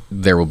 people.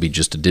 There will be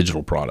just a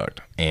digital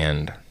product.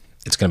 And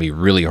it's going to be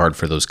really hard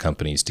for those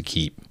companies to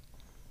keep,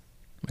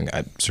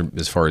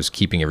 as far as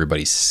keeping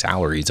everybody's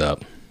salaries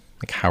up.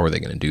 Like, how are they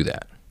going to do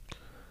that?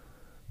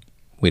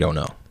 We don't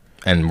know.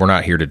 And we're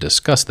not here to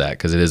discuss that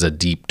because it is a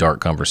deep, dark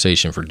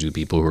conversation for two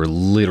people who are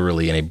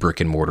literally in a brick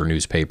and mortar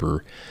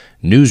newspaper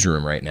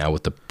newsroom right now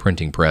with the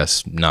printing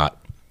press not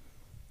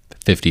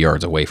 50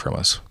 yards away from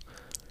us.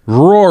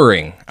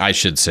 Roaring, I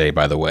should say,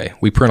 by the way.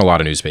 We print a lot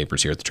of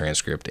newspapers here at the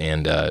Transcript,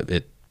 and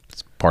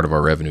it's part of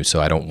our revenue,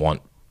 so I don't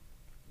want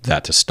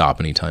that to stop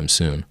anytime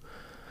soon.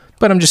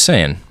 But I'm just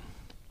saying,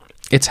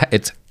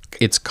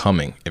 it's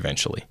coming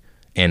eventually,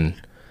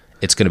 and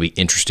it's going to be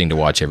interesting to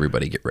watch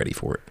everybody get ready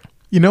for it.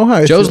 You know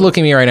how Joe's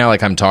looking at me right now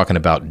like I'm talking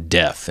about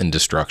death and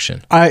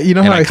destruction. I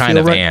kind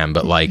of am,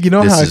 but like, you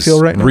know this how I is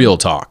feel right now? real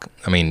talk.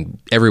 I mean,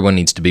 everyone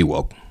needs to be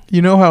woke.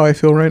 You know how I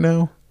feel right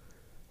now?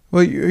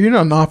 Well, you're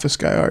not an Office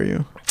guy, are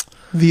you?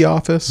 The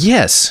Office?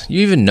 Yes.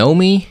 You even know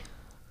me?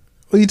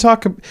 Well,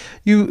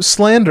 you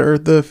slander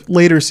the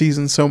later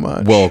seasons so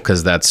much. Well,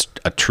 because that's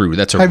a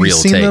real take. Have you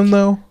seen them,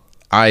 though?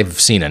 I've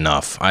seen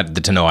enough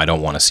to know I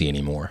don't want to see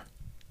anymore.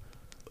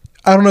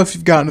 I don't know if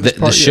you've gotten to this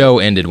part The show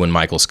ended when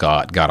Michael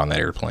Scott got on that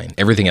airplane.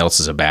 Everything else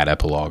is a bad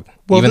epilogue.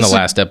 Well, even the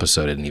last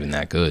episode isn't even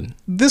that good.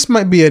 This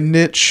might be a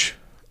niche.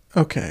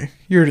 Okay,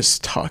 you're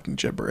just talking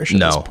gibberish at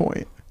this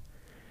point.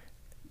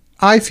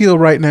 I feel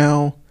right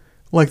now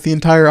like the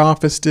entire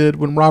Office did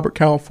when Robert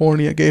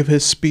California gave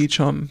his speech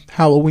on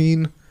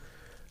Halloween.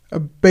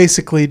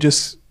 Basically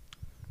just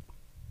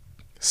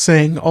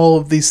saying all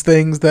of these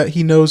things that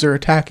he knows are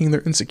attacking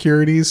their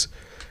insecurities,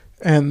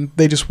 and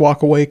they just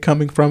walk away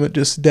coming from it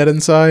just dead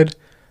inside.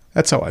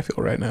 That's how I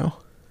feel right now.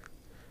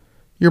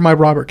 You're my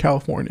Robert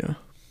California.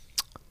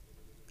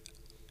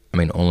 I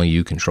mean, only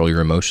you control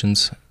your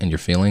emotions and your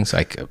feelings.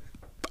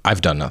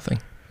 I've done nothing.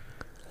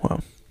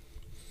 Wow.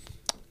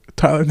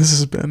 Tyler, this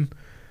has been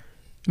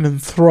an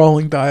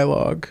enthralling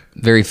dialogue.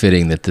 Very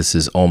fitting that this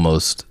is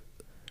almost...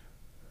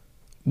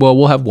 Well,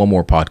 we'll have one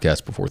more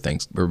podcast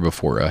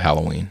before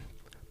Halloween.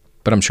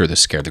 But I'm sure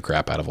this scared the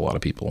crap out of a lot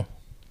of people.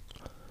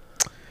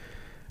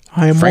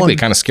 Frankly,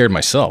 kind of scared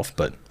myself,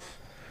 but...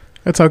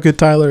 That's how good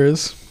Tyler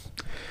is.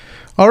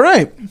 All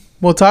right.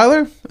 Well,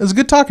 Tyler, it was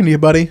good talking to you,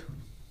 buddy.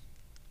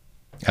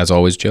 As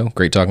always, Joe,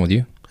 great talking with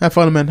you. Have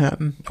fun in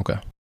Manhattan. Okay.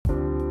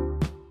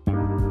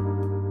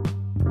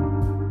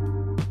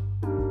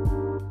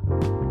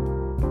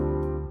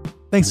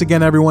 Thanks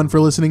again, everyone, for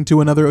listening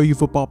to another OU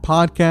Football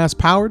podcast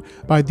powered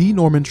by the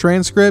Norman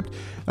Transcript.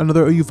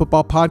 Another OU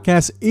Football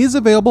podcast is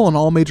available on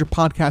all major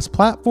podcast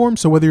platforms,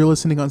 so whether you're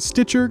listening on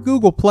Stitcher,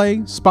 Google Play,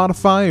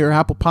 Spotify, or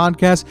Apple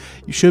Podcasts,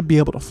 you should be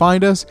able to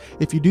find us.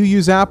 If you do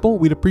use Apple,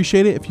 we'd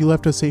appreciate it if you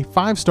left us a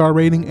 5-star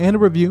rating and a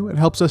review. It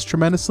helps us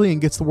tremendously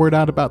and gets the word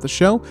out about the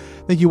show.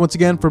 Thank you once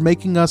again for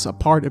making us a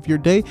part of your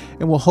day,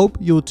 and we'll hope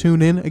you'll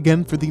tune in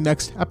again for the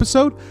next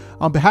episode.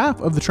 On behalf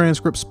of the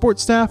Transcript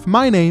Sports staff,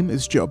 my name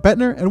is Joe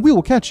Bettner, and we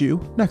will catch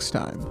you next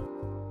time.